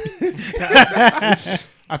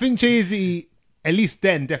 I think Jay-Z, at least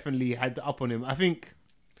then, definitely had the up on him. I think,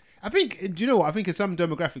 do you know what? I think in some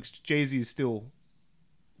demographics, Jay-Z is still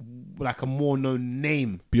like a more known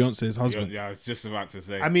name. Beyonce's husband. Yeah, I was just about to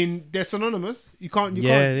say. I mean, they're synonymous. You can't.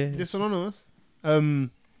 They're synonymous.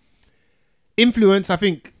 Influence, I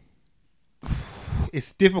think, it's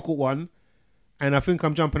a difficult one, and I think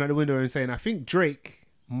I'm jumping out the window and saying I think Drake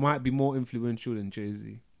might be more influential than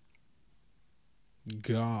Jay-Z.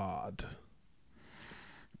 God.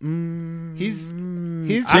 He's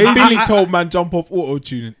Jay-Z told man jump off auto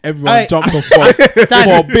tune and everyone jumped off for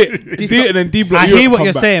a bit. And then I hear what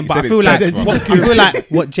you're saying, but I feel like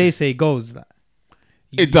what Jay say goes. Like.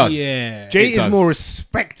 It does. Yeah. Jay is more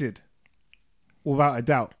respected, without a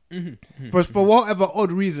doubt. For whatever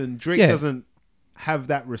odd reason, Drake doesn't have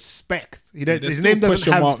that respect. His name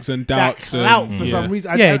doesn't have marks and doubts that clout for some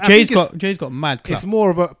reason. Jay's got mad clout. It's more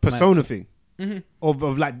of a persona thing.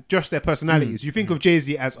 Of like just their personalities. You think of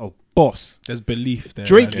Jay-Z as a boss. There's belief there.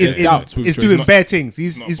 Drake is doing bare things.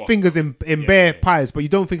 His boss. fingers in bare pies, but you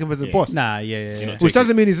don't think of him as a boss. Nah, Which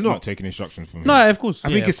doesn't mean he's not taking instructions from him. No, of course. I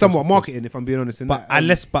think it's somewhat marketing, if I'm being honest. But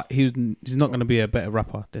he's not going to be a better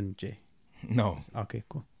rapper than Jay. No. Okay,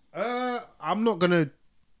 cool. I'm not gonna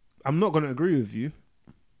agree with you.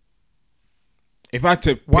 If I had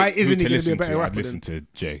to pick Why isn't who he to gonna be a listen better to, rapper I'd listen than- to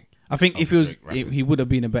Jay. I think if Drake he would have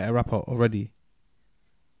been a better rapper already.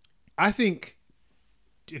 I think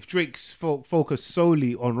if Drake's focused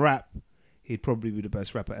solely on rap, he'd probably be the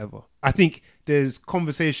best rapper ever. I think there's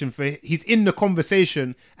conversation he's in the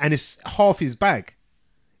conversation and it's half his bag.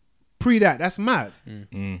 Pre that's mad.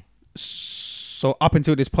 So up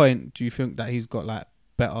until this point, do you think that he's got like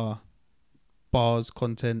better bars,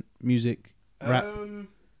 content, music, rap?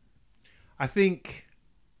 I think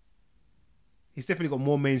he's definitely got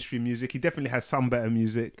more mainstream music. He definitely has some better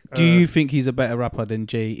music. Do you think he's a better rapper than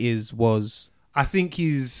Jay was? I think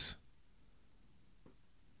he's...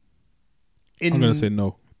 I'm going to say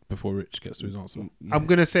no before Rich gets to his answer. I'm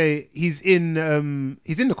going to say he's in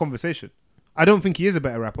the conversation. I don't think he is a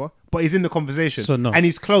better rapper, but he's in the conversation. So no. And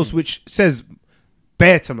he's close, which says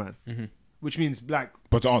better, man. Which means like...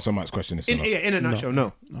 But to answer Matt's question, it's in a nutshell,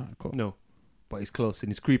 no. Cool. No. But he's close and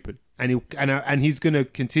he's creeping. And he's going to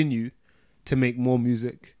continue to make more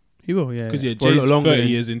music. He will, yeah. Because yeah. Jay's 30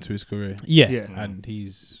 years into his career. Yeah. And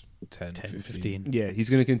he's 10 15. Yeah, he's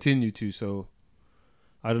going to continue to, so...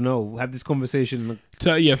 I don't know. Have this conversation.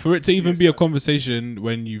 For it to even be a conversation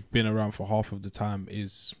when you've been around for half of the time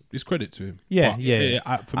is credit to him. Yeah,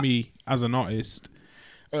 But for me, as an artist,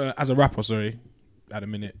 as a rapper, at the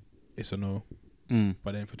minute, it's a no.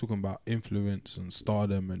 But then if we're talking about influence and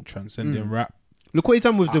stardom and transcending rap, look what he's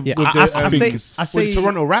done with the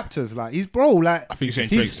Toronto Raptors. Like he's I think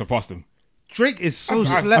Drake surpassed him. Drake is so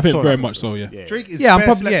slept on. I think very much so. Yeah. Drake is I'm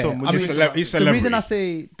slept probably on. He's celebrity. The reason I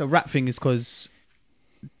say the rap thing is because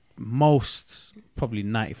probably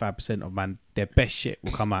 95% of their best shit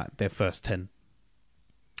will come out their first 10.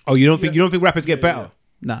 Oh, you don't think rappers get better?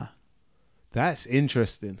 Nah, that's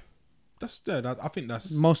interesting. I think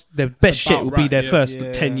that's their best shit will be their first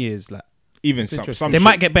 10 10 years. Like Even some they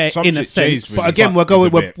might get better in a Jay's sense, but released again,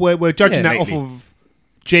 we're judging that lately. off of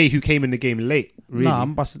Jay, who came in the game late. Really, no,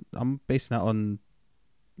 I'm basing that on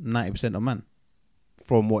 90% of man.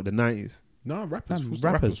 From what, the 90s? no rappers.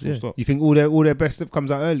 Rappers, yeah. You think all their best stuff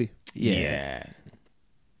comes out early? Yeah.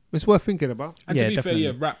 It's worth thinking about. And Yeah, to be definitely.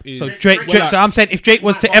 fair, rap is So Drake. So I'm saying if Drake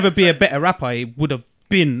was to ever be a better rapper, he would have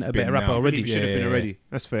been a better rapper now. already. He should have been already.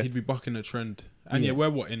 That's fair. he'd be bucking a trend. And we're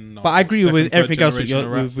what in? But I agree with second, everything third else generation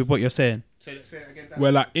of rap? with what you're saying.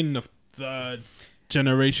 We're like in the third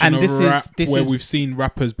generation And of this is- rap this where is- we've seen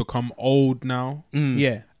rappers become old now,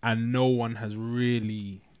 Yeah. and no one has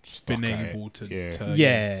really been at able to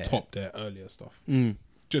Yeah. top their earlier stuff.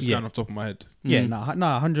 Just Yeah. going off the top of my head. Yeah, no,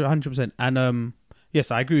 100%. And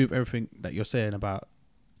Yes, I agree with everything that you're saying about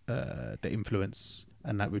the influence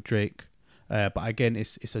and that with Drake. But again,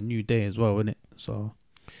 it's a new day as well, isn't it? So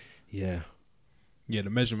Yeah. Yeah, the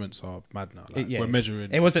measurements are mad now. Like, yeah, we're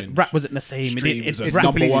measuring. it wasn't rap wasn't the same. streams and Rap,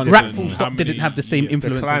 number one rap and full how stop didn't many- have the same yeah.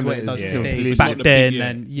 influence as what climate it does is today. completely Back Not the then, big- yeah.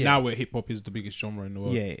 and yeah, Now where hip hop is the biggest genre in the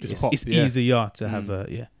world. yeah, Just pop, it's yeah. easier to have a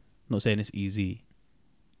yeah. Not saying it's easy.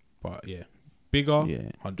 But yeah, bigger. Yeah.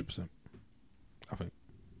 100%. I think.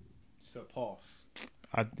 Surpass.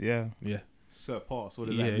 Yeah. Yeah. Surpass. What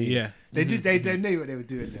does Yeah. that mean? Yeah. They did. They knew what they were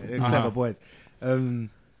doing there. They're Uh-huh. clever boys.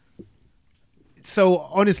 So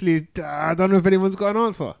honestly, I don't know if anyone's got an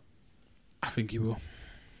answer. I think he will.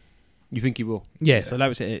 You think he will? Yeah, so like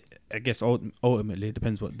we said, I guess ultimately it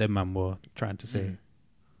depends what them man were trying to say.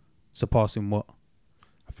 Surpassing what?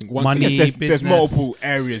 I think once Money, he There's business, multiple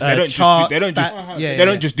areas. They don't charts, just. They don't just. stats, They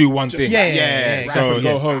don't just do one thing. yeah, So and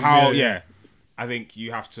go home, how? yeah. Yeah. I think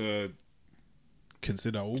you have to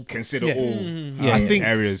consider all. consider Yeah. all Yeah. I think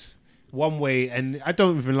areas. one way, and I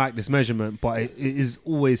don't even like this measurement, but it is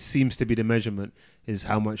always seems to be the measurement is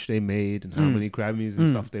how much they made and how many Grammys and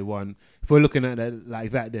stuff they won. If we're looking at it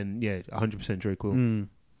like that, then yeah, 100% Drake will.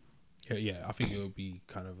 Yeah, I think it will be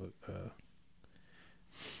kind of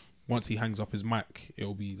once he hangs up his mic, it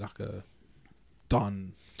will be like a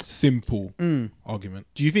done, simple argument.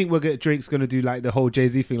 Do you think Drake's gonna do like the whole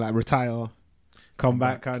Jay-Z thing, like retire, come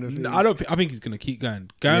back kind of thing? No, I think he's gonna keep going.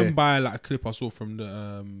 By like a clip I saw from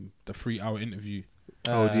the 3-hour interview.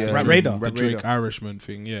 Rap Radar. The Drake Irishman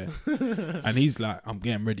thing, yeah. And he's like, I'm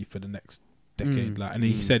getting ready for the next decade. Like, and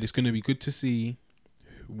he said it's gonna be good to see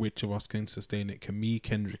which of us can sustain it. Can me,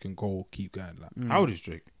 Kendrick, and Cole keep going? Like, How old is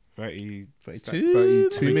Drake? 30.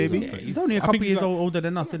 32 maybe. Yeah, he's only a I think couple he's years like- older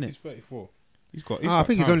than us, isn't he's it? 34. He's got. I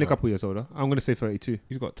think he's time, only a fam. couple years older. I'm gonna say 32.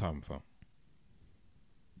 He's got time, fam.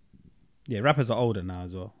 Yeah, rappers are older now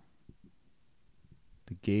as well.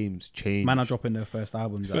 The game's changed. Man are dropping their first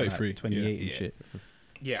albums at 33, like 28 and yeah. shit.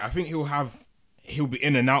 Yeah, I think he'll be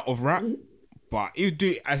in and out of rap, but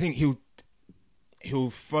I think he'll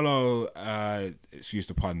follow. Excuse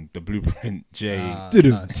the pun. The blueprint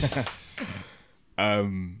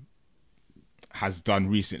has done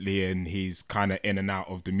recently, and he's kind of in and out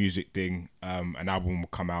of the music thing. An album will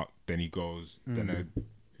come out, then he goes, then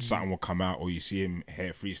something will come out, or you see him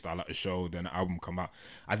here freestyle at a show, then an album come out.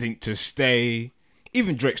 I think to stay.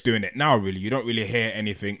 Even Drake's doing it now, really. You don't really hear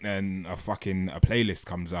anything, then a playlist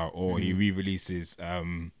comes out, or he re-releases,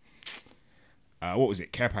 what was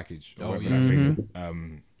it, Care Package, or whatever that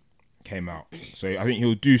thing came out. So I think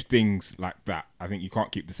he'll do things like that. I think you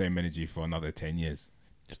can't keep the same energy for another 10 years.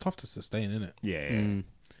 It's tough to sustain, isn't it? Yeah.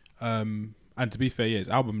 And to be fair, yeah, his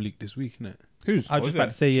album leaked this week, isn't it? I was just about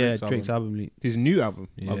to say, yeah, Drake's Drake's album leak. His new album.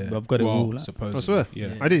 Yeah. I've got it all, like. supposedly. I swear.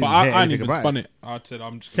 Yeah. I didn't But hear I ain't anything even about spun it. it. I said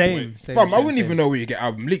I'm just Same. Fam, I wouldn't even know where you get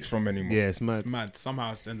album leaks from anymore. Yeah, it's mad. It's mad.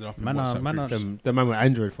 Somehow it's ended up in Man are- WhatsApp man are- groups. The man with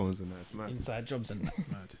Android phones and that. It's mad. Inside jobs and that.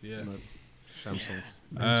 Mad. Yeah.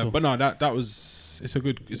 Samsungs. But no, that was it's a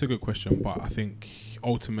good question. But I think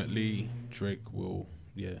ultimately Drake will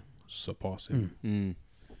surpass him.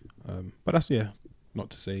 But that's not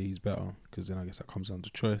to say he's better, because then I guess that comes down to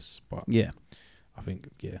choice. But Yeah. I think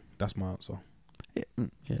that's my answer. Yeah.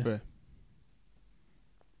 Fair.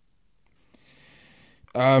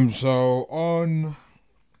 So on,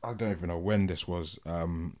 I don't even know when this was.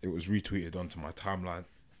 It was retweeted onto my timeline.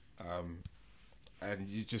 And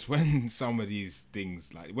you just when some of these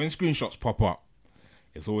things, like when screenshots pop up,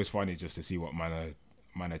 it's always funny just to see what man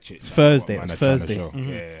are chit. Thursday, it was Thursday.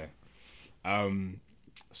 Yeah.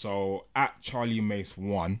 So at Charlie Mace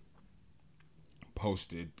 1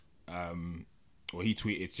 posted, or he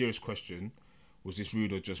tweeted, serious question, was this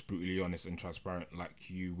rude or just brutally honest and transparent like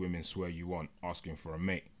you women swear you want, asking for a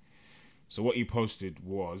mate? So what he posted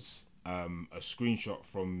was a screenshot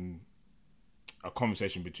from a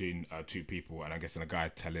conversation between two people, and I guess a guy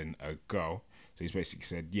telling a girl. So he's basically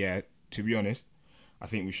said, yeah, to be honest, I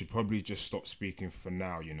think we should probably just stop speaking for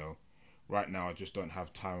now, you know. Right now, I just don't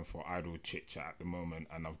have time for idle chit-chat at the moment,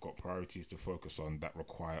 and I've got priorities to focus on that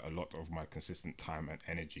require a lot of my consistent time and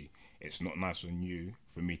energy. It's not nice on you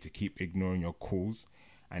for me to keep ignoring your calls,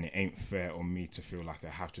 and it ain't fair on me to feel like I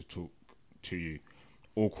have to talk to you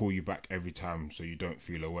or call you back every time so you don't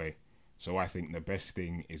feel away. So I think the best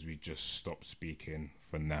thing is we just stop speaking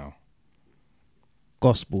for now.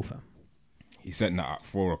 Gospel, fam. He sent that at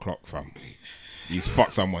 4 o'clock, fam. He's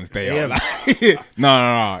fucked someone's day up.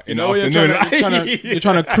 No. In the afternoon. You're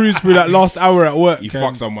trying to cruise through that last hour at work. He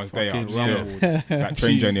fucked someone's day up. Rumbled. That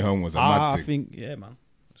train journey home was a mad I thing. think, yeah, man.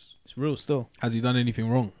 It's real still. Has he done anything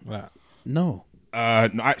wrong? Like, No. No,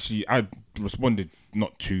 actually, I responded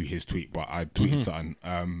not to his tweet, but I tweeted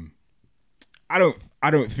something. I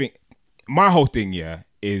don't think my whole thing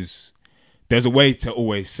is there's a way to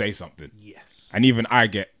always say something. Yes. And even I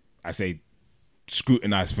say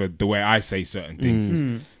scrutinized for the way I say certain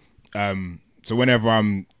things. So whenever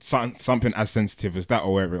I'm something as sensitive as that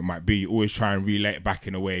or whatever it might be, you always try and relay it back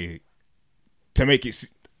in a way to make it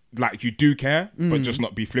like you do care, but just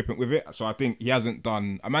not be flippant with it. So I think he hasn't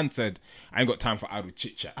done. A man said, "I ain't got time for idle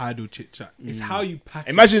chit chat." Idle chit chat. It's how you pack.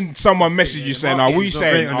 Imagine someone message you saying, "Are we Marketing's not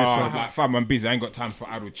saying, great on this one. like, fam, I'm busy. I ain't got time for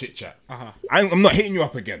idle chit chat. I'm not hitting you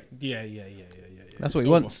up again." Yeah. That's what he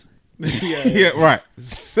wants. Yeah, right.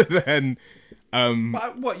 So then,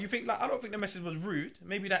 But what you think? Like, I don't think the message was rude.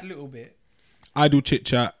 Maybe that little bit. Idle chit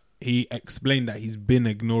chat. He explained that he's been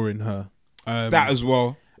ignoring her. that as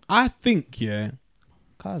well. I think,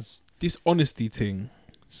 Cause this honesty thing,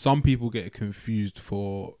 some people get it confused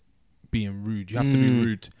for being rude. You have to be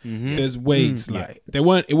rude. There's ways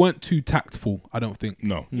it weren't too tactful, I don't think.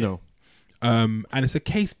 No. And it's a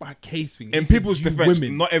case by case thing. In He said, people's "You defense,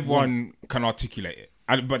 women not everyone can articulate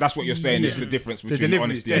it. But that's what you're saying. It's the difference between delivery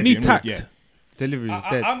honesty is and It needs being rude. tact. Yeah. Delivery is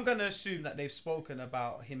dead. I'm gonna assume that they've spoken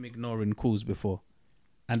about him ignoring calls before,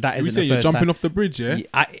 and that You isn't say the you're first jumping time. off the bridge, yeah?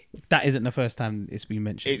 That isn't the first time it's been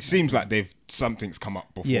mentioned. It seems like something's come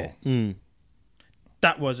up before. Yeah.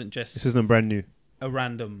 That wasn't just This isn't brand new. a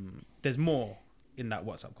random. There's more in that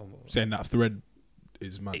WhatsApp convo. Saying that thread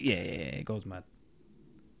is mad. Yeah, it goes mad.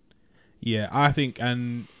 Yeah, I think,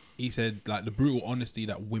 and he said like the brutal honesty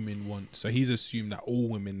that women want. So he's assumed that all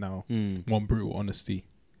women now want brutal honesty.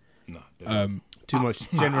 No. Too much.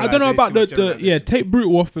 I don't know about the take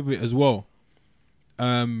brutal off of it as well.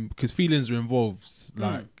 Because feelings are involved.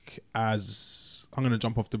 Like as I'm gonna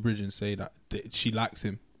jump off the bridge and say that she likes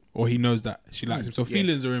him, or he knows that she likes him. So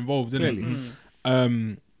feelings are involved, isn't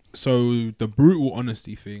it? So the brutal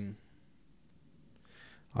honesty thing,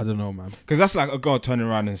 I don't know, man. Because that's like a girl turning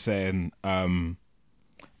around and saying,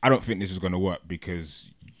 I don't think this is going to work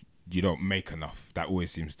because you don't make enough. That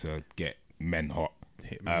always seems to get men hot.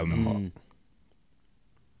 Hit me in the heart.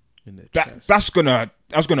 In the chest. That's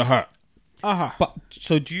gonna hurt. But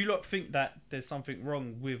so, do you lot think that there's something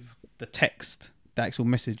wrong with the text, the actual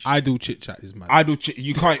message? Idle chit chat is mad.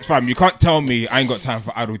 You can't tell me I ain't got time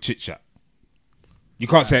for idle chit chat. You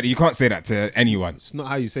can't say that to anyone. It's not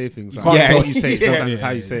how you say things. You Like, can't- what you say. It's Yeah. sometimes it's how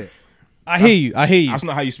you say it. I hear you. That's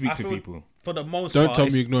not how you speak I to feel people. For the most Don't part, tell me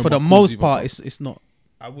it's- ignore for my the calls most either, part, but- it's not.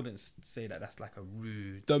 I wouldn't say that that's like a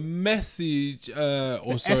rude. The message,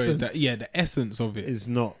 the essence of it Is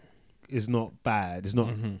not bad. It's not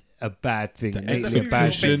a bad thing. The It makes it bad.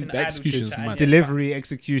 execution- Based on the execution's idle mad. chit-chat, Delivery,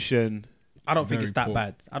 execution. I don't think Very it's that poor.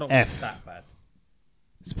 bad. I don't F. think it's that bad.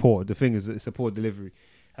 It's poor. The thing is, it's a poor delivery.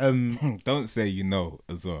 Don't say you know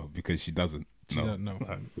as well because she doesn't. She know. don't know.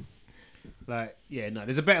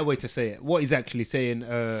 There's a better way to say it. What he's actually saying,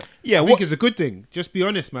 I what- think is a good thing. Just be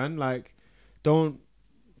honest, man. Like, don't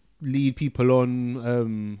lead people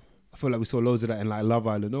on. I feel like we saw loads of that in like Love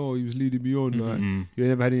Island. Oh, he was leading me on. Like, you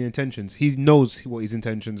never had any intentions. He knows what his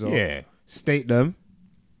intentions are. Yeah. State them.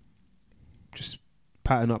 Just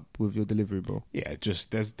pattern up with your delivery, bro. Yeah, just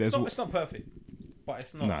there's It's not perfect, but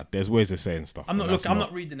it's not. there's ways of saying stuff. I'm not and that's looking. I'm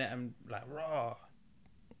not reading it and like raw.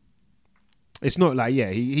 It's not like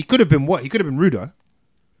he could have been what? He could have been ruder.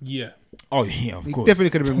 Yeah, Oh yeah, of He course. definitely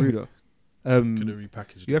could have been ruder. could have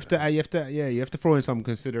repackaged. You have to throw in some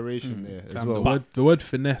consideration there as well. The word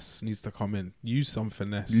finesse needs to come in. Use some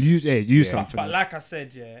finesse. Use something But like I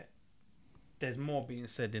said, there's more being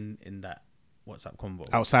said in that WhatsApp convo.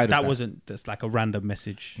 Outside of that. wasn't just like a random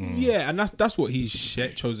message. Yeah, and that's what he's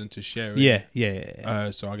chosen to share. Yeah.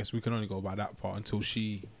 So I guess we can only go by that part until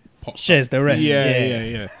she pops Shares the rest.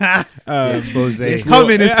 Yeah. expose. It's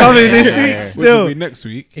coming this week Which still. will be next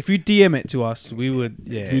week. If you DM it to us, we would.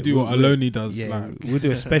 Yeah, We do what Aloni does. Yeah, like. we'll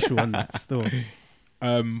do a special on that still.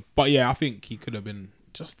 But yeah, I think he could have been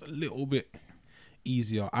just a little bit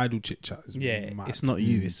easier. Idle chit chat is mad. It's not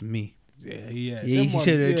you, it's me. Yeah. He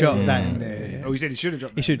should have dropped that in there. Oh, he said he should have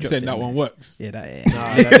dropped He should You have said dropped that it. one works. Yeah,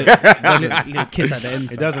 that little kiss at the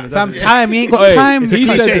end. It doesn't. Fam, time. You ain't got time. It's a He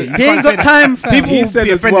cliche. You ain't can't got say time, fam. People He will said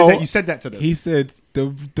be as offended well- that you said that to them. He said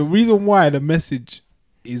the reason why the message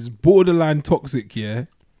is borderline toxic, it's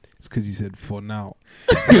because he said for now.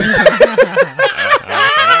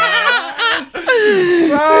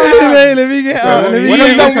 Let me get out. When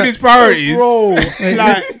he's done with his priorities,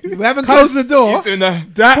 Like, we haven't closed the door. he's doing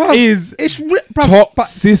that. That is It's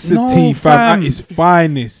toxicity, No, fam. At its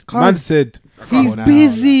finest. Man said, He's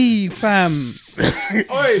busy, fam.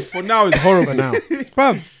 "Oi, for now it's horrible now."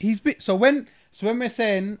 Bruv, he's so when we're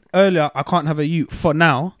saying earlier I can't have a you for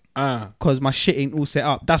now because my shit ain't all set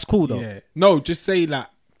up. That's cool though. Yeah. No, just say like,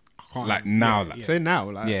 I can't Like now, yeah. Say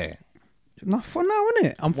now, like yeah. Not for now,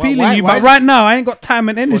 innit? I'm Why- feeling why- you, why but do- right now I ain't got time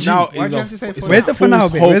and energy. now, Why'd you have to say it's for Where's the for now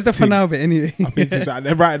false bit? Where's the hope for thing. now bit anyway? I think it's like,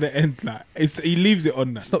 right at the end, like he leaves it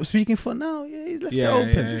on that. Stop speaking for now. Yeah, he's left Yeah, it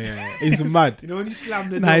open. yeah. He's mad. You know when you slam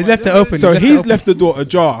the Nah, door, he's like, left it open. So He's he's left it left the door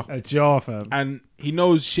ajar, a jar, fam. and he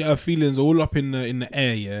knows her feelings are all up in the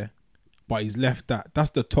air. Yeah, but he's left that. That's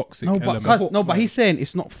the toxic No, but element. but he's saying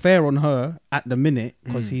it's not fair on her at the minute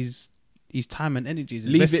because his time and energy is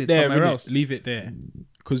Leave invested it there. somewhere Innit? else. Leave it there,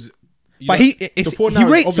 because. But he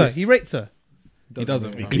rates her. He rates her. He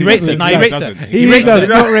doesn't. He rates her. No, he rates her. doesn't. He rates does her.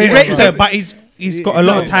 not rate He her, rates bro. her, but he's got a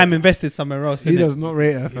lot of time invested somewhere else. He innit? does not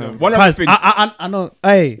rate her, fam. One of the things I know.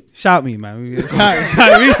 Hey, shout me, man.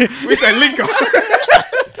 Shout me. we said link up.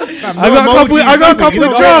 I got a couple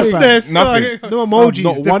of drafts there. so Nothing. No emojis.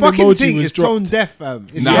 Not The one fucking emoji thing was is tone dropped. deaf, fam.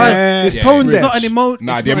 It's, Nah. it's Yeah, tone it's deaf. It's not an emoji.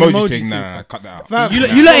 Nah, it's the not an emoji thing. thing, Nah, fam. cut that out. Fam,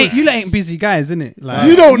 You lot ain't busy guys, innit? Like,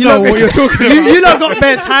 You don't know what you're talking about. You lot got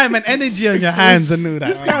bare time and energy on your hands and all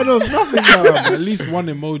that. This guy knows nothing, fam. At least one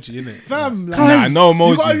emoji, innit? Fam, like, Nah, no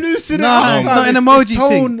you gotta emojis. loosen it No, up. it's fam. not an It's emoji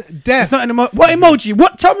tone deaf. It's not an emoji. What emoji?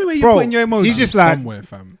 What? Tell me where you Bro, putting your emoji. he's just like Somewhere,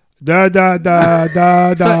 fam. da da da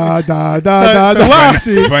da da da da so da. what?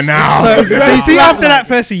 For now. So you see, after that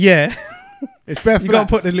first yeah, It's better. you gotta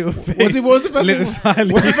put the little face. What was the first little thing?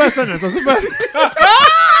 smiley. What's the first sentence? What's the first?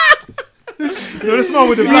 You know the smile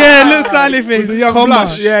with the black. Yeah, little smiley face. the young comma.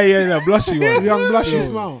 blush. Yeah, the blushy The one. young blushy Yo,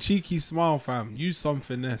 smile. Cheeky smile, fam. Use some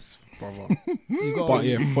finesse, brother. You But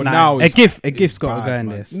yeah, for Nah, now, a it's gift's got to bad, go in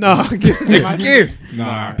man. this. No, give me my gift.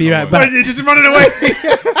 Nah, Be right come on. back. You're just running away.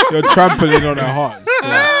 You're trampling on their hearts.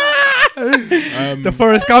 The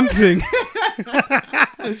Forrest Gump thing.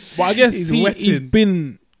 But I guess He's he's wetting.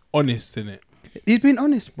 been honest in it. He's been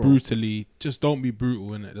honest, bro. Brutally, just don't be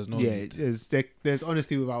brutal in it. There's no Yeah, need. there's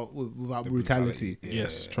honesty without brutality.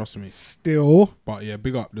 Yes, trust me. Still, But yeah,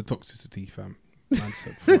 big up the toxicity, fam. Man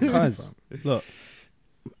said, fuck that, Cuz, fam. look,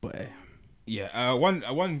 but Yeah, one.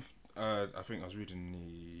 I think I was reading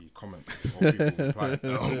the comments. Or people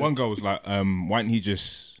replied. One girl was like, "Why didn't he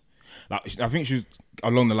just like?" I think she was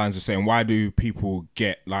along the lines of saying, "Why do people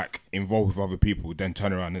get like involved with other people, then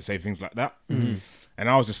turn around and say things like that?" And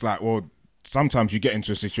I was just like, "Well, sometimes you get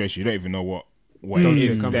into a situation you don't even know what it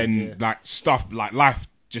is. coming, Then yeah. like stuff like life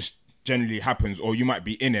just generally happens, or you might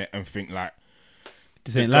be in it and think like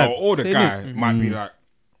this the ain't girl life. or the Ain't guy it? might be like,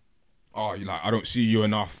 "Oh, you like I don't see you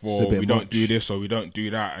enough, It's a or bit we don't much. do this, or we don't do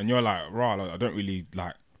that," and you're like, "Rah, like, I don't really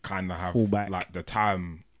like kind of have Fall back. like the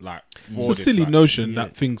time like." For It's a this, silly like, notion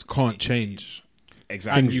that things can't change.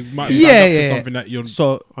 exactly. And you might Yeah, stand up to yeah. something that you're...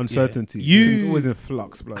 So uncertainty. You- Things always in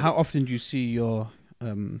flux, bro. how often do you see your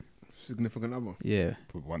Significant other? yeah?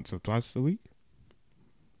 Once or twice a week,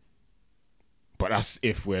 but that's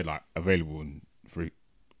if we're like available and free.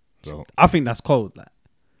 So I think that's cold. Like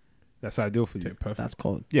That's ideal for you. Okay, perfect. that's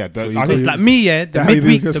cold. yeah, So you I got think It's like me, yeah. The that how you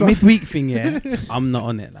midweek, feel the yourself? midweek thing, yeah. I'm not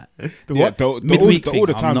on it. Like The yeah, what? the Midweek all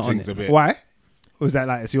the thing, I'm time not on things it. a bit. Why? Or is that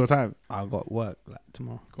like it's your time? I got work like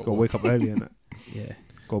tomorrow. Got to wake up early and that. Yeah,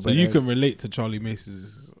 Go So bed you early. can relate to Charlie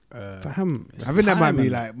Mace's... fam. I think that might be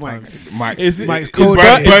like Mike's. Mike's Is it- Mike's is code.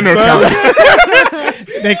 burner account.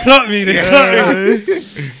 They clocked me. They clocked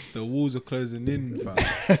me. The walls are closing in,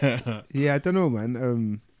 fam. Yeah, I don't know,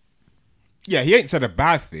 man. Yeah, he ain't said a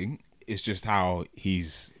bad thing. It's just how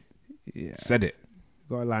he's Yeah, said it.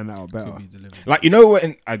 gotta line that out better. Could be delivered. Like, you know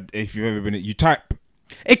when if you've ever been, you type.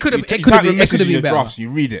 It could have. You It could have type a been. It message could have in your been better. drafts. You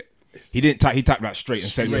read it. He didn't type. He typed that straight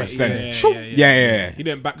and sent you a Straight, send. Yeah. He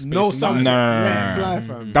didn't backspace. No nothing. sound. No. Let it fly,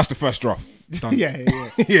 fam. That's the first draft. Done. Yeah.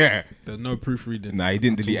 Yeah. There's no proofreading. Nah, he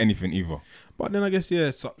didn't delete anything either. But then I guess,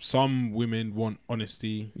 yeah, some women want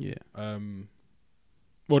honesty. Yeah.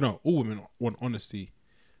 Well, no, all women want honesty.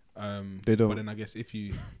 They don't. But then I guess if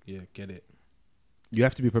you, get it. You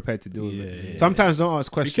have to be prepared to deal with Yeah, it. yeah. Sometimes don't ask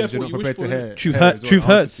questions. careful You're what not you wish prepared to for, hear. Truth hear hurt. is what Truth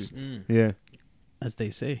answers hurts, you. Yeah. as they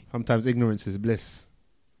say. Sometimes ignorance is bliss.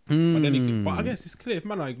 But then, but I guess it's clear if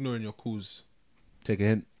man are ignoring your calls. Take a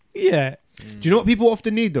hint. Yeah. Do you know what people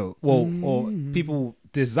often need though? Well, or people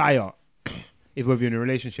desire, if whether you're in a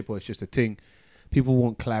relationship or it's just a thing, people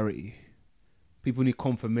want clarity. People need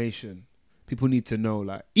confirmation. People need to know,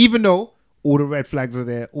 like, even though all the red flags are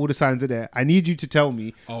there, all the signs are there, I need you to tell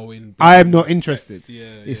me I am not interested.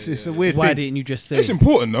 It's a weird Why thing. didn't you just say? It's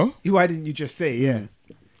important though. Why didn't you just say, yeah?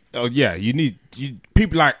 Oh yeah,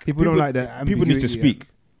 people like People don't like that People need to ambiguity, speak.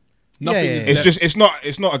 Nothing Yeah, is yeah. It's just it's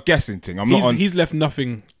not a guessing thing. I'm not on. he's left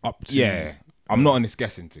nothing up to Yeah, I'm not on this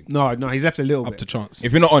guessing thing. No, he's left a little up bit. to chance.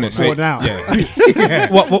 If you're not on it, say More now.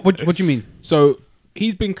 yeah. What do you mean? So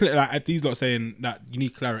he's been clear. Like these lot saying that you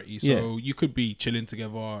need clarity. So Yeah. you could be chilling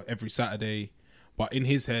together every Saturday, But in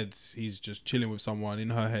his head, he's just chilling with someone.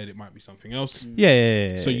 In her head, it might be something else.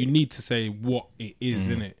 Yeah. So you need to say what it is,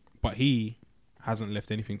 innit? But he hasn't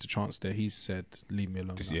left anything to chance there. He's said, leave me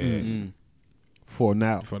alone. For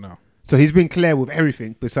now. For now. So he's been clear with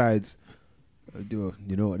everything besides, you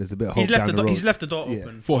know what, there's a bit of hope down the road. He's left the door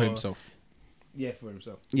open. For himself. Yeah, for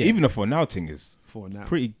himself. Yeah. Even the for now thing is For now.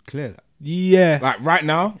 pretty clear. Yeah. Like right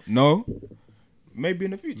now, no. Maybe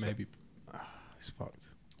in the future. Maybe. It's fucked.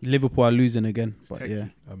 Liverpool are losing again. But yeah.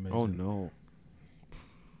 Amazing. Oh, no.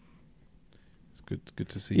 It's good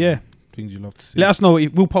to see. Yeah. Things you love to see. Let us know.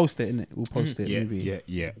 We'll post it, innit? We'll post it. Yeah, Maybe.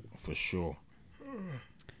 yeah, for sure.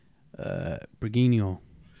 Brigino.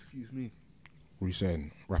 Excuse me. What are you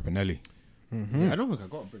saying? Rapinelli. Yeah, I don't think I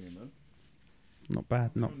got to bring him, man. Not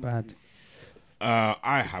bad.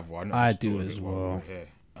 I have one. I I'll do just as do it while well. we're here.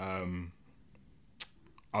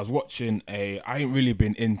 I was watching I ain't really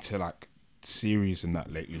been into like series and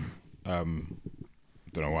that lately. Don't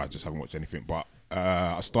know why, I just haven't watched anything. But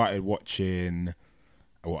I started watching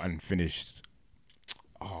and finished.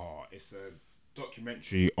 Oh, it's a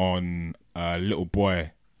documentary on a little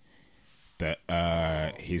boy that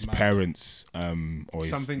his parents or his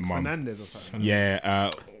Something mum. Fernandez or something. Yeah.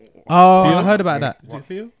 I heard about that. Is it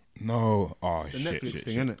for you? No. Oh The shit. Netflix Shit.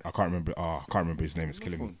 thing, Shit. innit? I can't remember. I can't remember his name. It's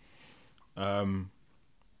killing me.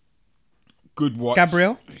 Good watch.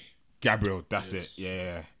 Gabriel. That's it.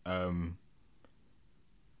 Yeah.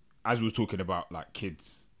 As we were talking about like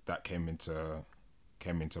kids, that came into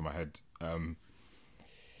my head. I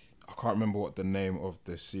can't remember what the name of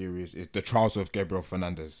the series is. The Trials of Gabriel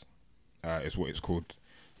Fernandez is what it's called.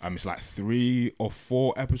 It's like 3 or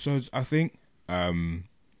 4 episodes, I think.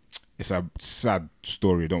 It's a sad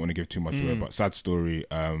story. I don't want to give too much away, but sad story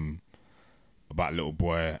about a little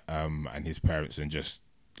boy and his parents, and just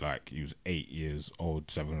like he was 8 years old,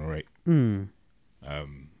 7 or 8.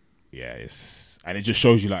 Yeah, and it just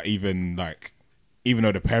shows you like even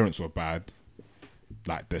though the parents were bad,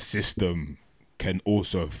 like the system can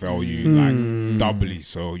also fail you like doubly.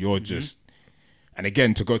 So you're just, and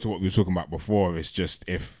again, to go to what we were talking about before, it's just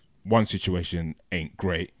if one situation ain't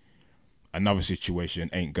great, another situation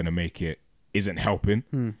ain't gonna make it, isn't helping.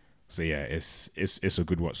 So yeah, it's a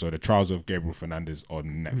good watch. So The Trials of Gabriel Fernandez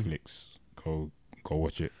on Netflix. Go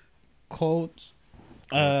watch it. Cold.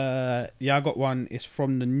 Yeah, I got one. It's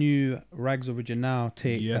from the new Rags Original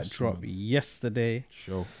tape that dropped yesterday.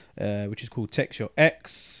 Sure. Which is called Text Your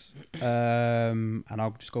Ex. And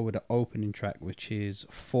I'll just go with the opening track, which is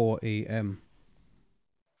 4 a.m.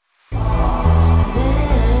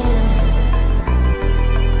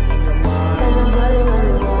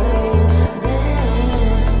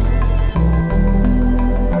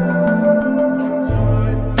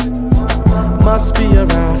 Must be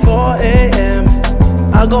around 4 a.m.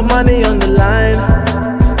 I got money on the line.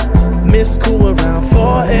 Miss cool around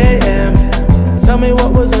 4 a.m. Tell me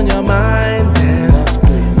what was on your mind. Then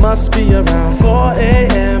must be around 4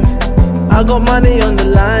 a.m. I got money on the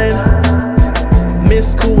line.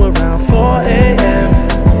 Miss cool around 4 a.m.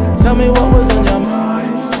 Tell me what was on your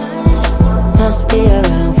mind. Must be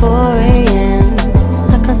around 4 a.m.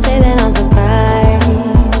 I can say that I'm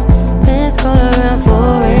surprised. Miss call around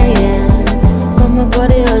 4 a.m. Got my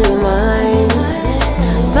body on your mind.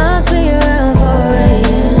 Must be around 4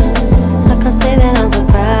 a.m. I can say that I'm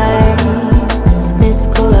surprised. Miss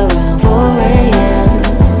call around 4 a.m.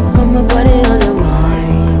 Got my body on your mind.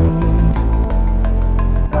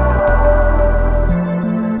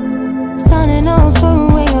 Sunny nose for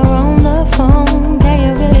when you're on the phone. Can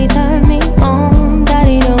you really turn me on?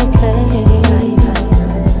 Daddy don't play.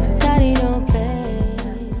 Daddy don't play.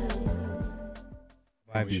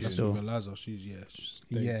 She's still. with Eliza.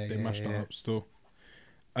 They mashed her yeah. up still.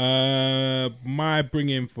 My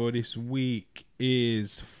bring-in for this week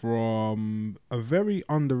is from a very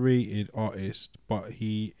underrated artist, but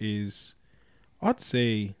he is, I'd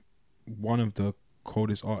say, one of the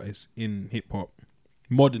coldest artists in hip-hop,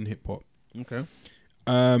 modern hip-hop. Okay.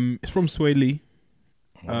 It's from Sway Lee.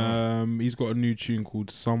 He's got a new tune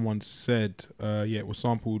called Someone Said. It was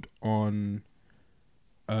sampled on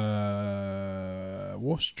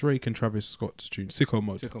what's Drake and Travis Scott's tune? Sicko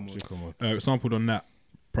Mode. It was sampled on that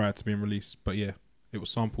prior to being released, but yeah, it was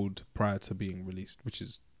sampled prior to being released, which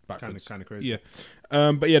is backwards. Kind of crazy. Yeah.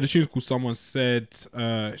 But yeah, the tune's called Someone Said.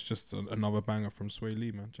 It's just another banger from Sway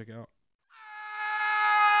Lee, man. Check it out.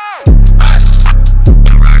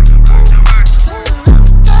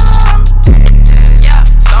 Yeah,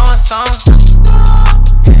 someone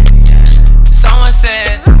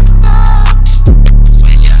said,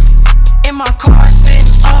 in my car sitting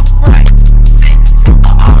upright, all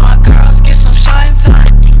my girls get some shine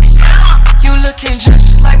time. You looking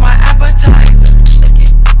just like my appetizer.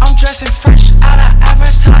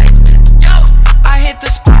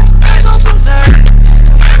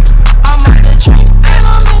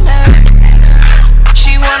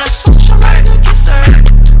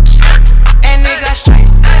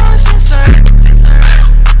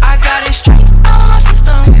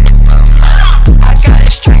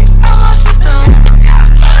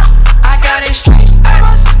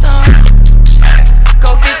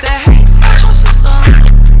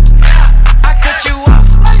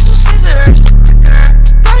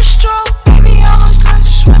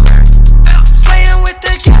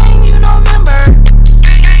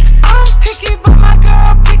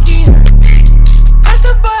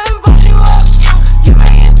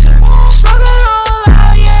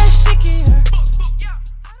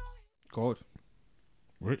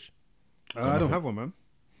 Rich? I don't have one, man.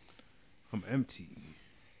 I'm empty.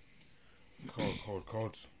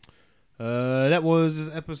 Cold. That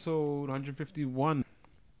was episode 151.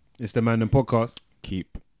 It's the Mandem Podcast.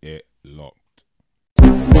 Keep it locked.